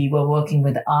crash, we were working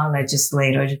with our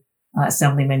legislator,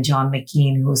 Assemblyman John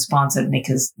McKean, who sponsored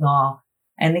Nichols' Law.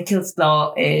 And Nichols'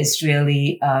 Law is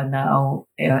really now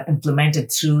implemented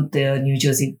through the New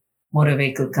Jersey Motor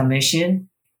Vehicle Commission.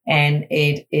 And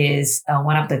it is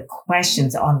one of the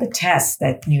questions on the test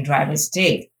that new drivers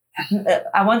take.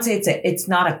 I won't say it's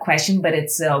not a question, but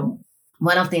it's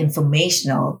one of the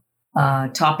informational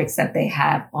topics that they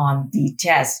have on the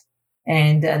test.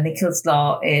 And Nichols'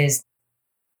 Law is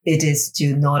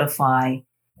to notify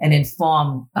and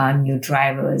inform new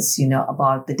drivers,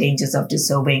 about the dangers of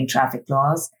disobeying traffic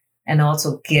laws, and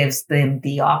also gives them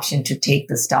the option to take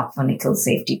the Stop for Nichols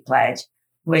Safety Pledge,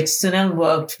 which Sunil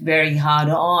worked very hard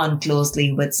on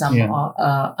closely with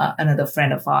another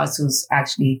friend of ours who's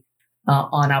actually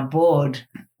on our board.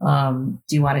 Do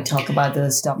you want to talk about the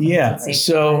Stop for Nichols Safety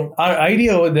So Pledge? Our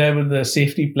idea over there with the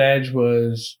safety pledge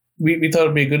was we thought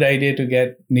it'd be a good idea to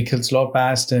get Nichols' Law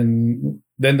passed, and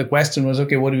then the question was,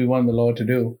 okay, what do we want the law to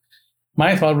do?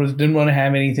 My thought was didn't want to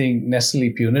have anything necessarily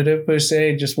punitive per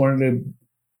se, just wanted to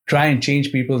try and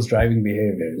change people's driving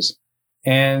behaviors.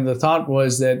 And the thought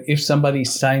was that if somebody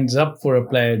signs up for a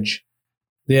pledge,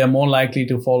 they are more likely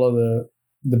to follow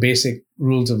the basic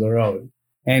rules of the road.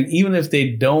 And even if they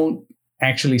don't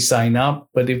actually sign up,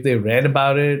 but if they read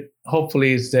about it,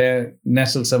 hopefully it's there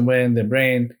nestled somewhere in their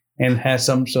brain and has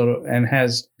an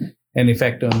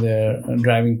effect on their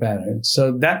driving patterns.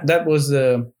 So that was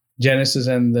the genesis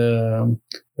and the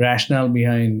rationale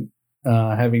behind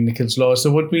having Nikhil's Law.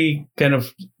 So what we kind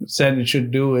of said it should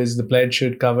do is the pledge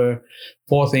should cover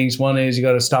 4 things. One is you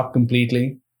got to stop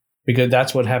completely, because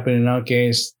that's what happened in our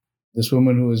case. This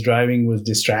woman who was driving was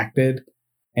distracted,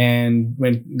 and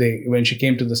when she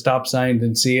came to the stop sign,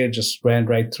 didn't see it, just ran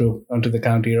right through onto the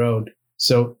county road.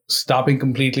 So stopping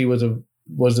completely was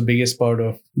the biggest part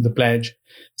of the pledge.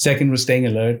 Second was staying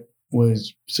alert.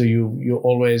 So you're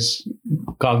always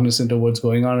cognizant of what's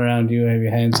going on around you, have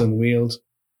your hands on the wheels.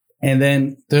 And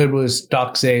then third was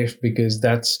talk safe, because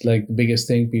that's like the biggest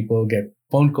thing. People get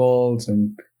phone calls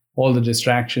and all the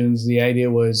distractions. The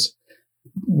idea was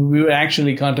we were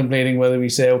actually contemplating whether we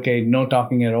say, okay, no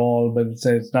talking at all, but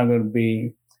it's not going to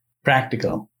be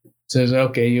practical. So it's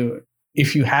okay,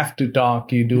 if you have to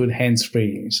talk, you do it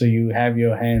hands-free. So you have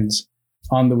your hands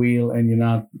on the wheel and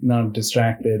you're not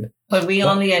distracted. But we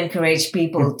only encourage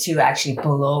people to actually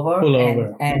pull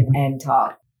over. And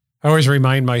talk. I always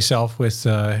remind myself with,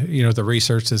 the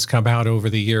research that's come out over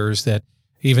the years that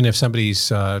even if somebody's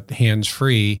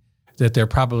hands-free, that they're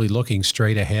probably looking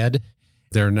straight ahead.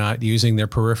 They're not using their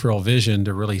peripheral vision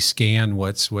to really scan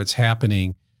what's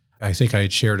happening. I think I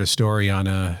had shared a story on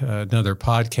another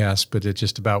podcast, but it's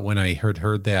just about when I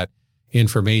heard that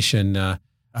information.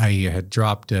 I had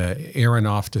dropped Erin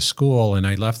off to school, and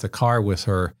I left the car with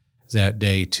her that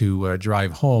day to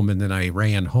drive home, and then I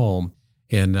ran home,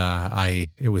 and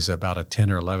it was about a 10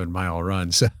 or 11 mile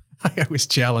run, so I was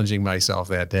challenging myself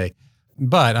that day.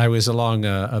 But I was along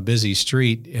a busy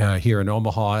street here in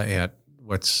Omaha at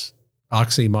what's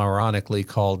oxymoronically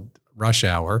called rush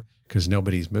hour, because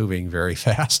nobody's moving very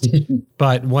fast.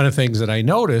 But one of the things that I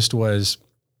noticed was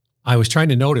I was trying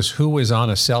to notice who was on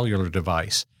a cellular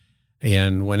device.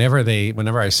 And whenever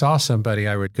I saw somebody,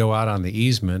 I would go out on the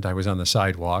easement. I was on the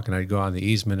sidewalk, and I'd go on the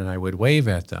easement and I would wave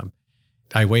at them.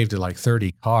 I waved at like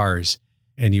 30 cars,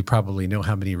 and you probably know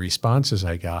how many responses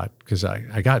I got, because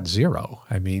I got 0.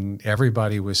 I mean,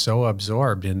 everybody was so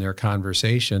absorbed in their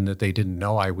conversation that they didn't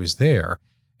know I was there.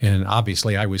 And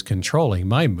obviously I was controlling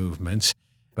my movements.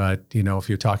 But, if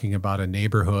you're talking about a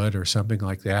neighborhood or something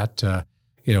like that,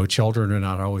 children are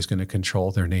not always going to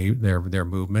control their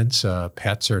movements.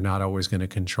 Pets are not always going to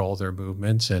control their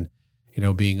movements, and,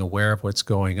 being aware of what's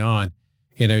going on.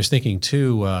 And I was thinking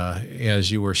too, as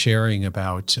you were sharing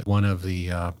about one of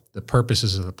the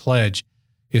purposes of the pledge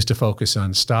is to focus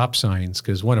on stop signs,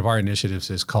 because one of our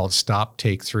initiatives is called Stop,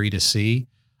 Take 3 to See.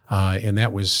 And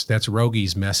that's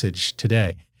Rogi's message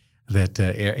today that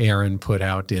Erin put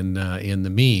out in the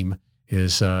meme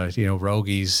is,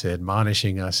 Rogi's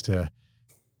admonishing us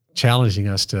challenging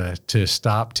us to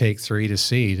stop, take 3 to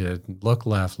see, to look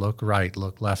left, look right,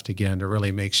 look left again, to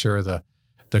really make sure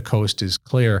the coast is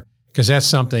clear. Because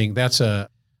that's an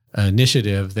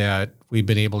initiative that we've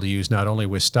been able to use not only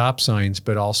with stop signs,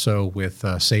 but also with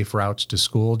safe routes to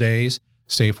school days,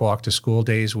 safe walk to school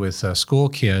days with school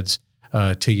kids,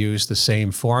 to use the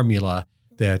same formula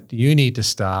that you need to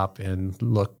stop and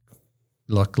look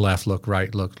left, look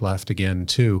right, look left again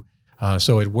too.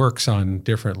 So it works on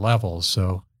different levels.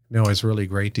 So it's really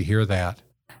great to hear that.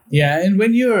 Yeah, and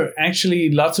when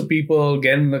lots of people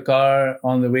get in the car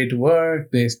on the way to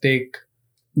work, they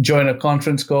join a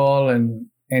conference call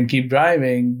and keep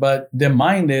driving, but their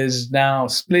mind is now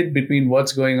split between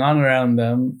what's going on around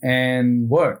them and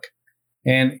work.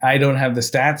 And I don't have the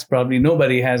stats. Probably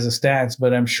nobody has the stats,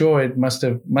 but I'm sure it must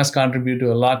contribute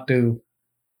to a lot to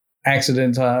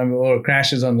accidents or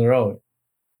crashes on the road.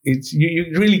 You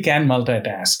really can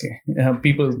multitask.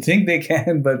 People think they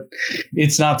can, but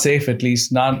it's not safe, at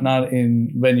least not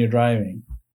when you're driving.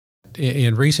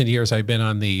 In recent years, I've been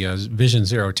on the Vision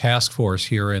Zero task force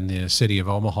here in the city of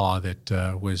Omaha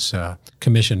that was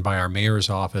commissioned by our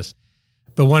mayor's office.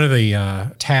 But one of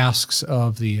the tasks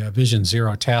of the Vision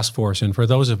Zero task force, and for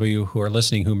those of you who are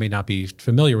listening who may not be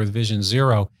familiar with Vision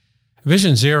Zero,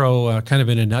 kind of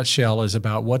in a nutshell, is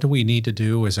about what do we need to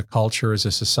do as a culture, as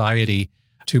a society,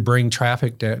 to bring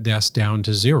traffic deaths down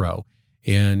to 0.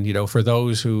 And, for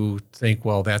those who think,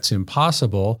 well, that's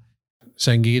impossible,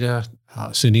 Sangeeta,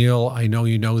 Sunil, I know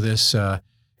you know this,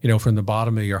 from the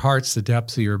bottom of your hearts, the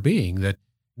depth of your being, that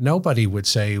nobody would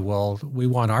say, well, we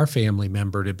want our family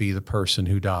member to be the person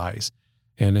who dies.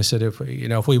 And I said, if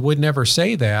we would never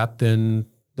say that, then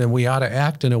we ought to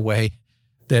act in a way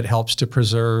that helps to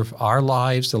preserve our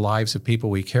lives, the lives of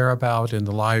people we care about, and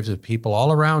the lives of people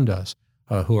all around us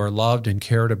who are loved and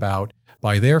cared about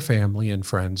by their family and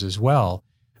friends as well.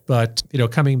 But,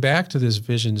 coming back to this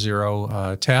Vision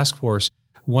Zero task force,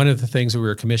 one of the things that we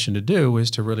were commissioned to do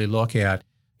is to really look at,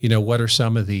 what are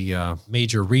some of the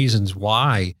major reasons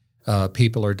why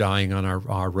people are dying on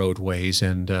our roadways.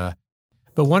 But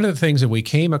one of the things that we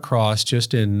came across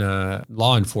just in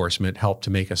law enforcement helped to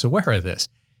make us aware of this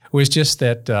was just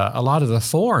that a lot of the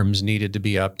forms needed to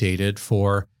be updated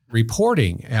for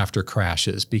reporting after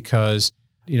crashes because,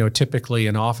 typically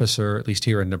an officer, at least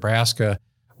here in Nebraska,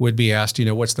 would be asked,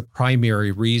 what's the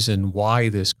primary reason why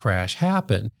this crash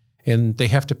happened? And they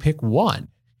have to pick one.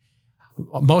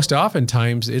 Most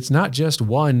oftentimes, it's not just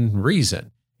one reason.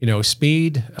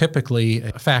 Speed typically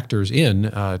factors in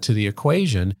to the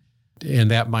equation,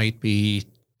 and that might be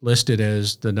listed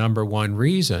as the number one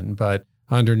reason. But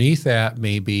underneath that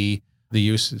may be the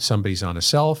use of somebody's on a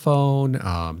cell phone,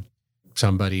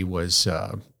 somebody was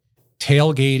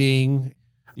tailgating.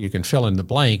 You can fill in the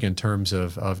blank in terms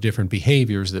of different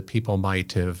behaviors that people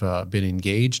might have been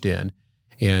engaged in.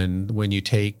 And when you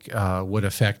take what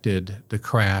affected the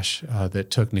crash that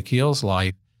took Nikhil's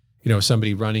life,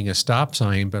 somebody running a stop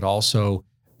sign, but also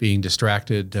being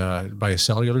distracted by a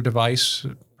cellular device,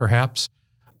 perhaps,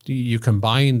 you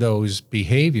combine those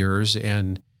behaviors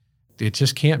and it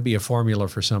just can't be a formula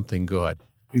for something good.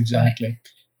 Exactly.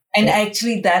 And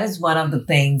actually, that is one of the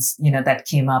things, that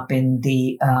came up in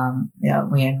the,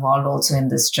 we're involved also in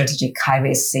the strategic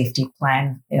highway safety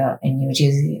plan in New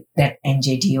Jersey that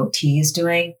NJDOT is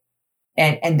doing.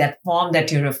 And that form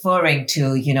that you're referring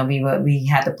to, we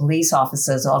had the police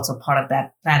officers also part of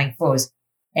that planning force.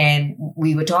 And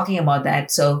we were talking about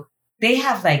that. So they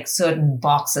have like certain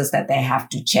boxes that they have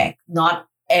to check. Not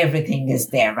everything is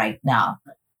there right now.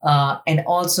 And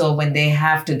also when they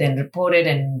have to then report it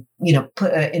and,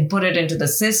 input it into the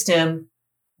system,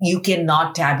 you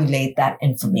cannot tabulate that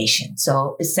information.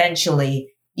 So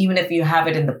essentially, even if you have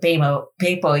it in the paper,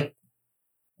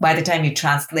 by the time you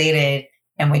translate it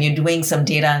and when you're doing some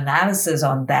data analysis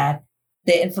on that,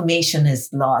 the information is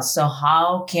lost. So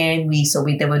how can we,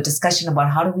 there was discussion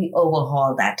about how do we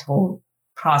overhaul that whole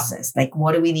process? Like,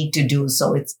 what do we need to do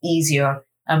so it's easier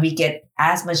and we get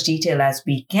as much detail as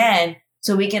we can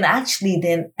so we can actually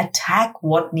then attack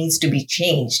what needs to be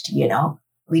changed.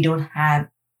 We don't have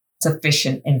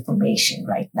sufficient information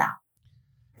right now.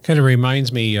 Kind of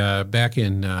reminds me back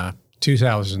in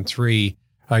 2003,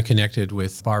 I connected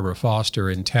with Barbara Foster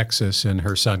in Texas, and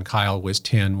her son Kyle was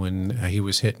 10 when he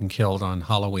was hit and killed on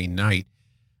Halloween night.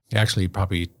 Actually,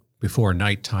 probably before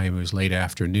nighttime, it was late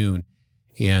afternoon.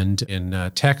 And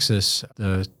in Texas,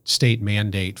 the state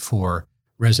mandate for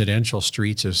residential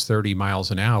streets is 30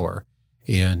 miles an hour.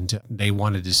 And they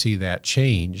wanted to see that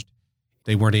changed.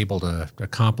 They weren't able to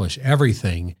accomplish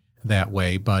everything that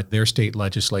way, but their state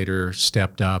legislator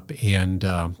stepped up and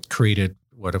created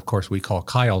what, of course, we call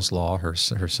Kyle's Law, her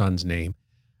son's name,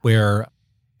 where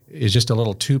is just a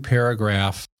little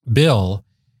 2-paragraph bill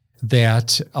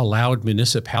that allowed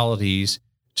municipalities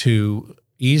to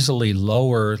easily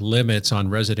lower limits on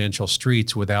residential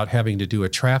streets without having to do a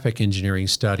traffic engineering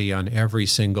study on every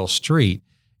single street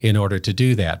in order to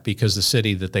do that, because the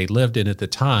city that they lived in at the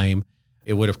time,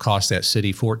 it would have cost that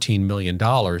city $14 million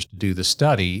to do the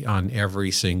study on every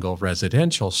single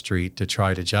residential street to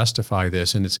try to justify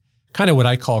this. And it's kind of what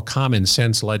I call common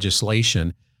sense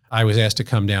legislation. I was asked to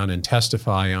come down and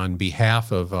testify on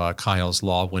behalf of Kyle's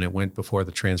Law when it went before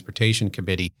the Transportation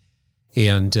Committee.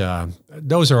 And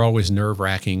those are always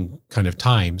nerve-wracking kind of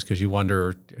times because you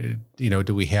wonder,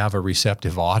 do we have a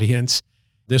receptive audience?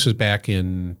 This was back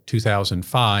in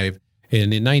 2005.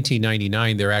 And in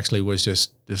 1999, there actually was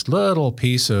just this little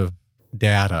piece of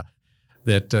data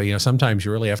that, sometimes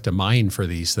you really have to mine for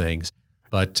these things.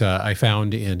 But I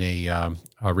found in a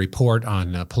report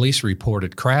on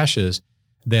police-reported crashes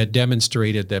that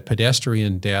demonstrated that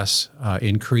pedestrian deaths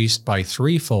increased by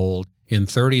threefold in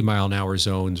 30-mile-an-hour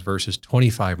zones versus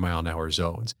 25-mile-an-hour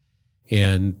zones.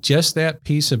 And just that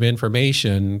piece of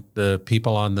information, the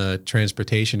people on the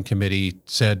Transportation Committee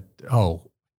said,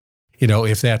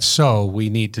 if that's so, we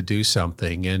need to do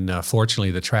something. And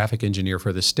fortunately, the traffic engineer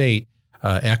for the state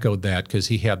echoed that because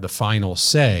he had the final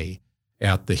say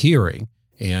at the hearing.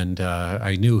 And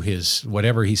I knew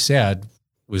whatever he said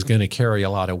was going to carry a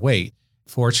lot of weight.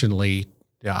 Fortunately,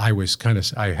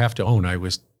 I have to own, I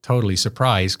was totally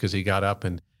surprised because he got up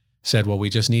and said, well, we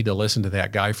just need to listen to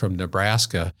that guy from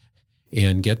Nebraska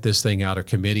and get this thing out of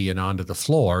committee and onto the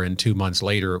floor. And 2 months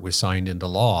later, it was signed into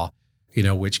law,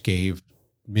 which gave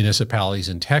municipalities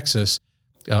in Texas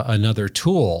another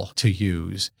tool to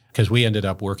use, because we ended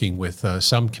up working with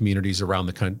some communities around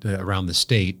the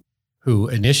state who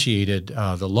initiated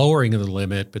the lowering of the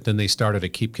limit, but then they started a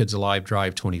Keep Kids Alive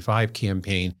Drive 25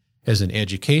 campaign as an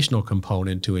educational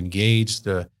component to engage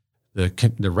the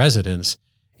residents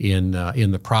in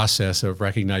the process of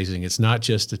recognizing it's not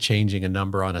just changing a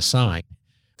number on a sign,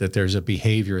 that there's a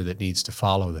behavior that needs to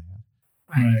follow that.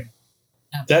 Right.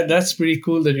 That's pretty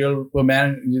cool that you all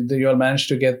managed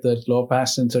to get that law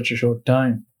passed in such a short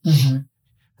time. Mm-hmm.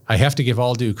 I have to give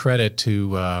all due credit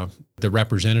to the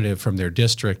representative from their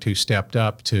district who stepped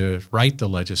up to write the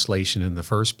legislation in the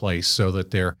first place so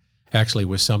that there actually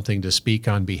was something to speak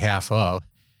on behalf of.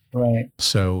 Right.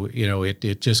 So,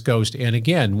 it just goes and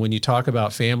again, when you talk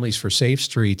about Families for Safe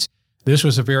Streets, this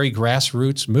was a very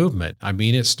grassroots movement. I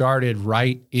mean, it started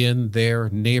right in their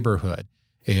neighborhood.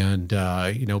 And,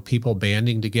 people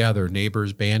banding together,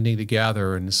 neighbors banding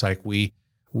together. And it's like, we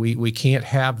can't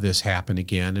have this happen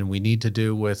again. And we need to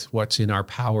do with what's in our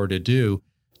power to do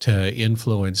to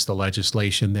influence the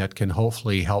legislation that can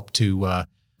hopefully help to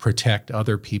protect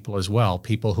other people as well,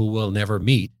 people who will never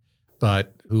meet,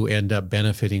 but who end up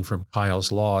benefiting from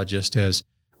Kyle's law, just as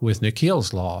with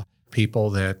Nikhil's law, people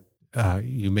that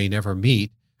you may never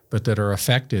meet, but that are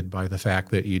affected by the fact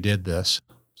that you did this.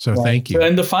 So right. Thank you. So,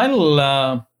 and the final,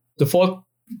 the fourth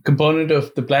component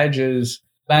of the pledge is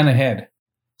plan ahead.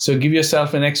 So give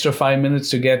yourself an extra 5 minutes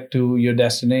to get to your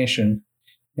destination.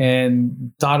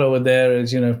 And thought over there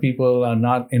is, if people are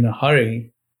not in a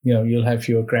hurry, you'll have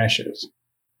fewer crashes.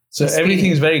 So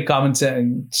everything is very common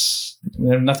sense.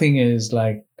 Nothing is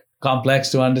like complex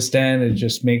to understand. It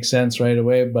just makes sense right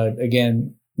away. But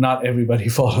again, not everybody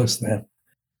follows them.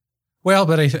 Well,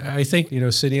 but I think,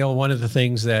 Sunil, one of the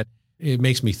things that it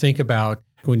makes me think about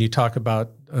when you talk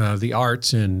about the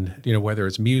arts and, whether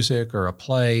it's music or a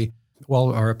play,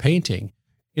 or a painting,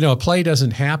 a play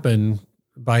doesn't happen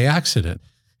by accident.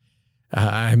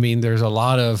 There's a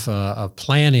lot of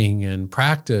planning and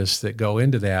practice that go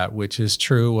into that, which is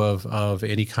true of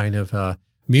any kind of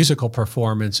musical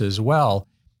performance as well.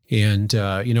 And,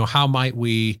 how might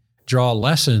we draw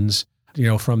lessons,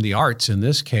 from the arts in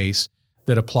this case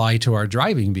that apply to our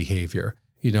driving behavior?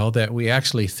 That we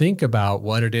actually think about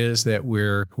what it is that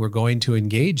we're going to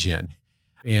engage in.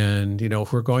 And,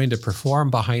 if we're going to perform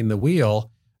behind the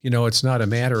wheel, it's not a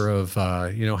matter of,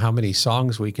 how many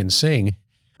songs we can sing,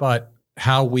 but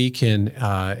how we can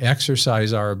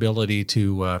exercise our ability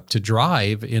to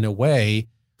drive in a way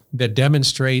that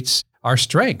demonstrates our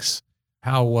strengths,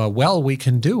 how well we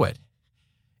can do it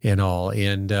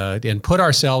and put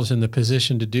ourselves in the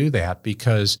position to do that.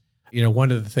 Because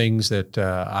one of the things that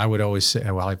I would always say,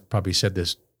 I've probably said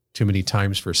this too many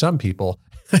times for some people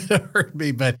that heard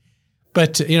me, but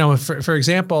for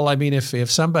example, if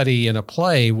somebody in a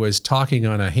play was talking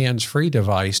on a hands-free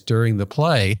device during the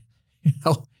play,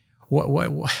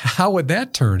 how would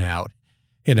that turn out?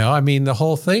 The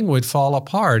whole thing would fall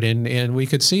apart, and we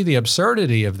could see the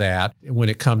absurdity of that when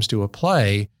it comes to a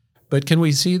play. But can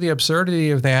we see the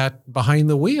absurdity of that behind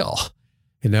the wheel?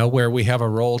 Where we have a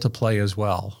role to play as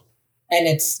well. And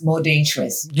it's more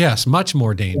dangerous. Yes, much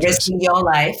more dangerous.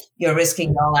 You're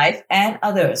risking your life and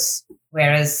others.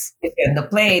 Whereas if you're in the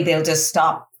play, they'll just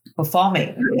stop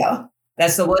performing.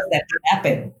 That's the worst that can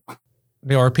happen.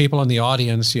 There are people in the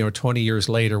audience, 20 years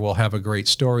later will have a great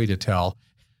story to tell.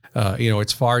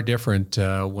 It's far different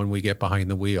when we get behind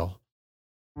the wheel.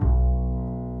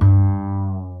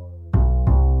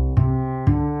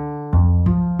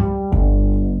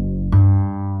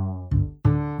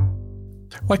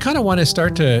 Well, I kind of want to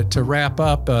start to wrap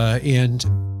up, and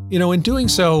in doing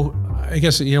so, I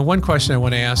guess one question I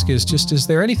want to ask is just: is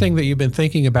there anything that you've been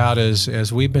thinking about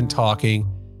as we've been talking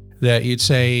that you'd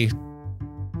say,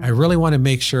 I really want to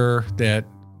make sure that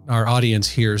our audience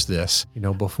hears this,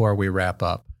 before we wrap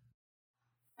up?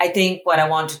 I think what I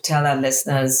want to tell our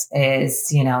listeners is,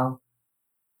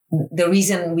 the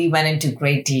reason we went into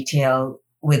great detail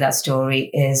with our story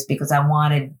is because I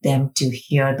wanted them to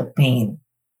hear the pain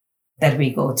that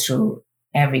we go through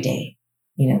every day,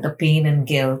 the pain and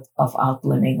guilt of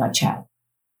outliving our child.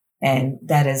 And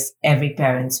that is every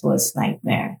parent's worst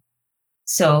nightmare.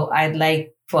 So I'd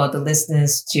like for the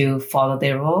listeners to follow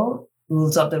their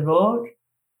rules of the road.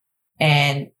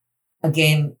 And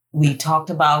again, we talked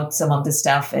about some of the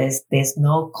stuff is there's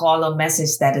no call or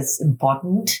message that is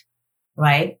important,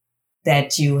 right?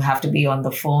 That you have to be on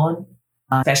the phone,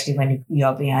 especially when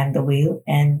you're behind the wheel,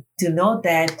 and to know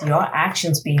that your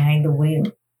actions behind the wheel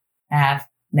have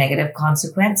negative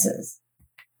consequences.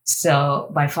 So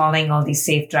by following all these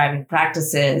safe driving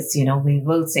practices, we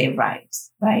will save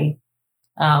lives, right?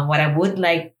 What I would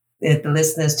like the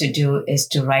listeners to do is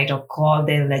to write or call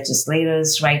their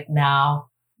legislators right now,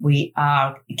 We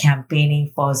are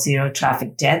campaigning for zero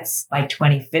traffic deaths by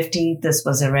 2050. This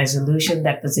was a resolution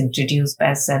that was introduced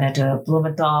by Senator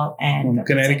Blumenthal and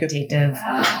Representative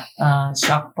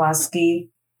Shokpaski.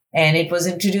 And it was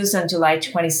introduced on July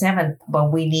 27th,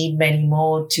 but we need many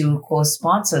more to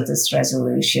co-sponsor this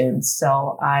resolution.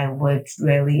 So I would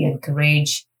really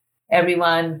encourage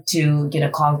everyone to,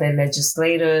 call their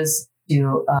legislators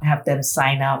to have them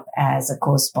sign up as a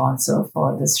co-sponsor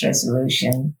for this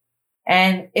resolution.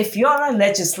 And if you're a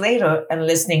legislator and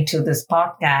listening to this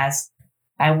podcast,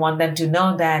 I want them to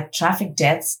know that traffic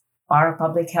deaths are a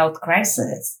public health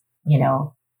crisis,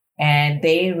 and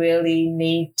they really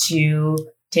need to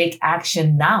take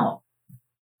action now.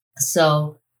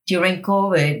 So during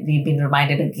COVID, we've been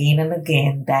reminded again and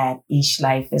again that each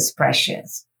life is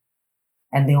precious.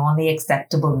 And the only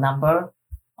acceptable number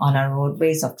on our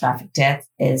roadways of traffic death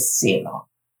is 0.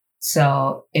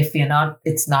 So if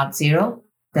it's not 0,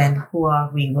 then who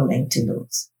are we willing to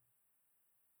lose?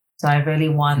 So I really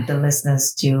want the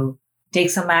listeners to take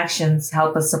some actions,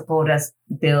 help us support us,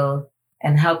 build,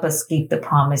 and help us keep the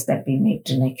promise that we made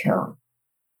to Nikhil.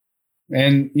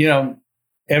 And,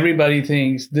 everybody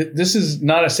thinks this is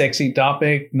not a sexy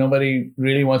topic. Nobody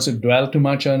really wants to dwell too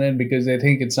much on it because they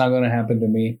think it's not going to happen to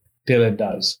me till it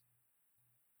does.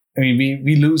 I mean,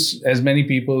 we lose as many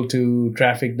people to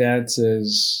traffic deaths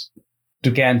as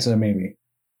to cancer, maybe.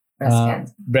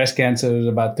 Breast cancer is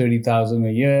about 30,000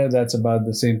 a year. That's about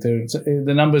the same.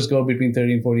 The numbers go between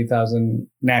 30 and 40,000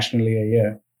 nationally a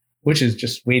year, which is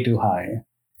just way too high.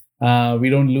 We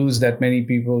don't lose that many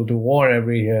people to war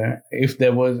every year. If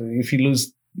you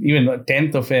lose even a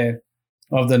tenth of the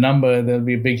number, there'll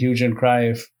be a big, huge cry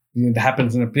if it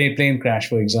happens in a plane crash,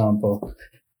 for example.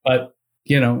 But,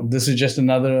 this is just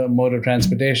another mode of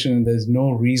transportation. And there's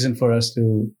no reason for us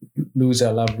to lose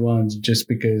our loved ones just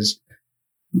because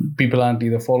people aren't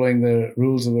either following the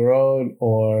rules of the road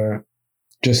or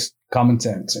just common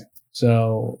sense.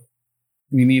 So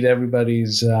we need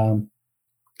everybody's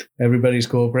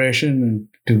cooperation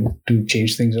to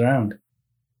change things around.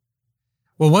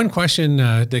 Well, one question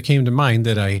that came to mind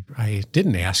that I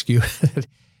didn't ask you,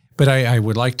 but I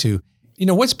would like to,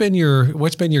 what's been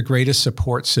your greatest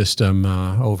support system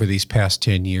over these past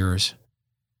 10 years?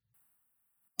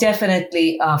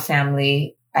 Definitely our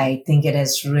family. I think it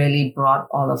has really brought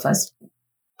all of us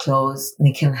close.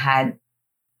 Nikhil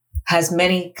has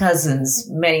many cousins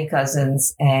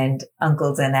and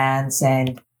uncles and aunts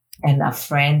and our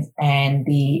friends and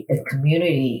the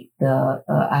community.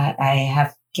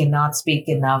 I cannot speak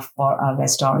enough for our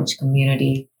West Orange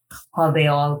community, how they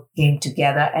all came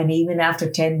together. And even after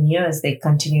 10 years, they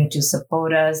continue to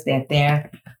support us. They're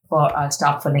there for our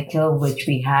Stop for Nikhil, which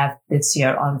we have this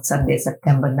year on Sunday,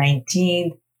 September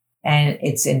 19th. And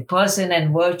it's in person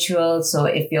and virtual. So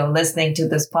if you're listening to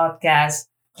this podcast,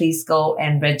 please go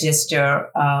and register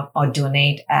or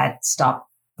donate at Stop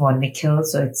for Nikhil.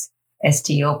 So it's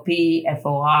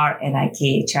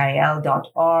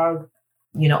stopfornikhil.org.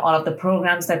 All of the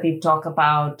programs that we've talked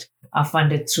about are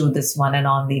funded through this one and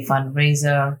only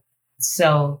fundraiser.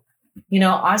 So,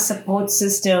 our support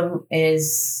system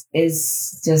is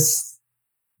just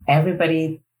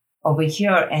everybody over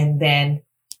here. And then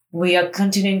we are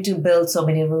continuing to build so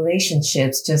many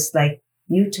relationships, just like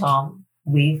you, Tom.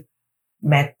 We've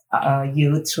met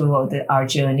you through our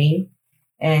journey,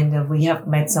 and we have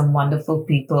met some wonderful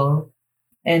people.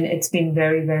 And it's been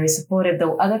very, very supportive.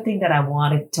 The other thing that I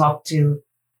want to talk to,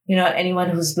 anyone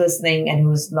who's listening and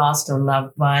who's lost a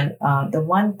loved one, the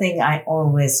one thing I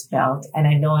always felt, and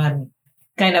I know I'm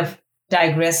kind of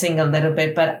digressing a little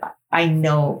bit, but I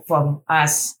know from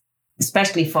us,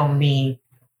 especially from me,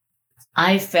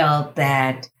 I felt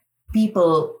that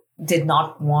people did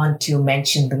not want to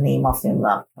mention the name of their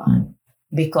loved one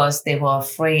because they were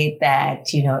afraid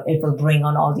that, it will bring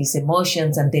on all these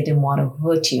emotions and they didn't want to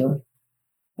hurt you.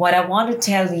 What I want to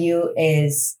tell you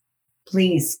is,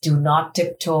 please do not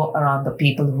tiptoe around the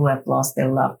people who have lost their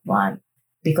loved one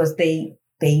because they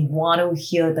want to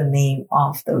hear the name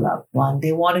of the loved one.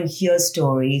 They want to hear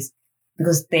stories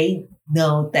because they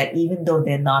know that even though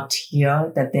they're not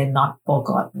here, that they're not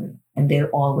forgotten and they'll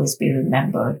always be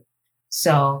remembered.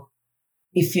 So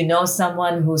if you know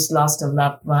someone who's lost a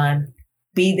loved one,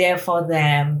 be there for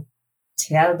them.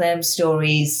 Tell them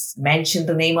stories, mention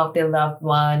the name of their loved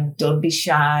one. Don't be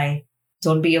shy.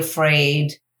 Don't be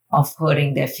afraid of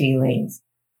hurting their feelings.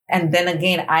 And then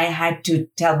again, I had to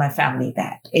tell my family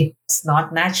that it's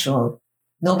not natural.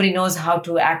 Nobody knows how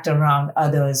to act around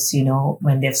others,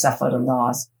 when they've suffered a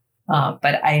loss.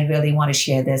 But I really want to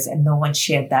share this, and no one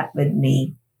shared that with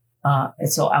me.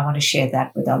 So I want to share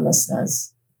that with our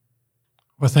listeners.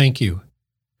 Well, thank you.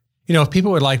 If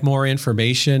people would like more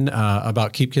information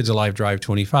about Keep Kids Alive Drive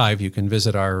 25, you can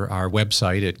visit our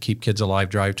website at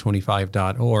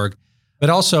keepkidsalivedrive25.org. But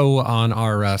also on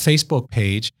our Facebook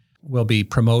page, we'll be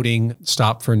promoting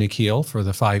Stop for Nikhil for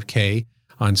the 5K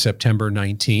on September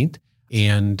 19th.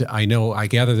 And I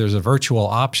gather there's a virtual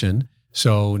option.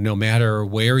 So no matter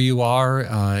where you are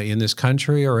in this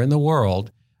country or in the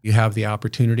world, you have the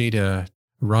opportunity to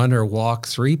run or walk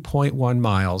 3.1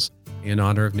 miles in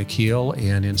honor of Nikhil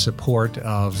and in support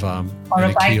of or a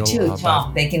Nikhil, bike too,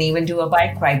 Tom. They can even do a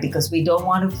bike ride because we don't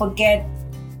want to forget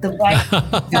the bike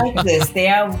cyclists. They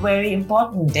are very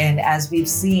important. And as we've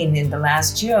seen in the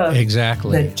last year,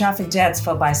 exactly, the traffic deaths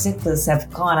for bicyclists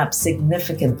have gone up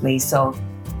significantly. So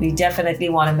we definitely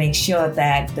want to make sure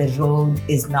that the road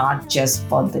is not just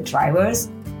for the drivers,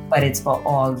 but it's for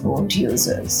all road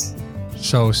users.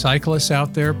 So cyclists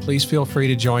out there, please feel free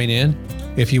to join in.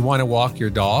 If you want to walk your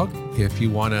dog, if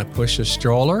you want to push a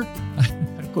stroller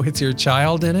with your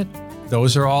child in it,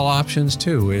 those are all options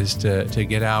too, is to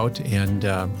get out and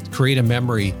create a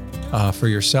memory for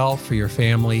yourself, for your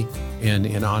family, and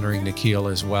in honoring Nikhil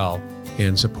as well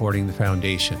and supporting the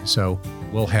foundation. So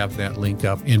we'll have that link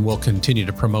up and we'll continue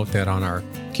to promote that on our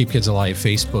Keep Kids Alive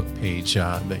Facebook page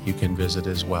that you can visit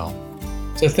as well.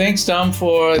 So thanks, Tom,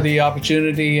 for the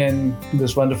opportunity and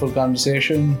this wonderful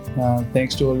conversation.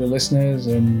 Thanks to all your listeners,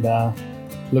 and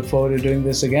look forward to doing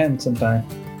this again sometime.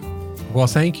 Well,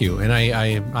 thank you. And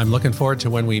I'm looking forward to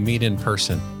when we meet in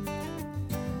person.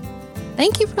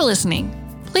 Thank you for listening.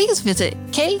 Please visit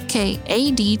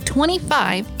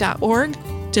kkad25.org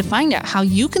to find out how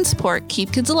you can support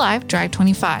Keep Kids Alive Drive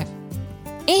 25.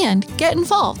 And get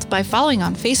involved by following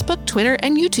on Facebook, Twitter,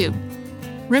 and YouTube.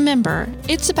 Remember,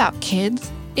 it's about kids,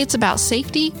 it's about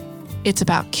safety, it's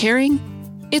about caring,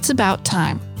 it's about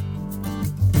time.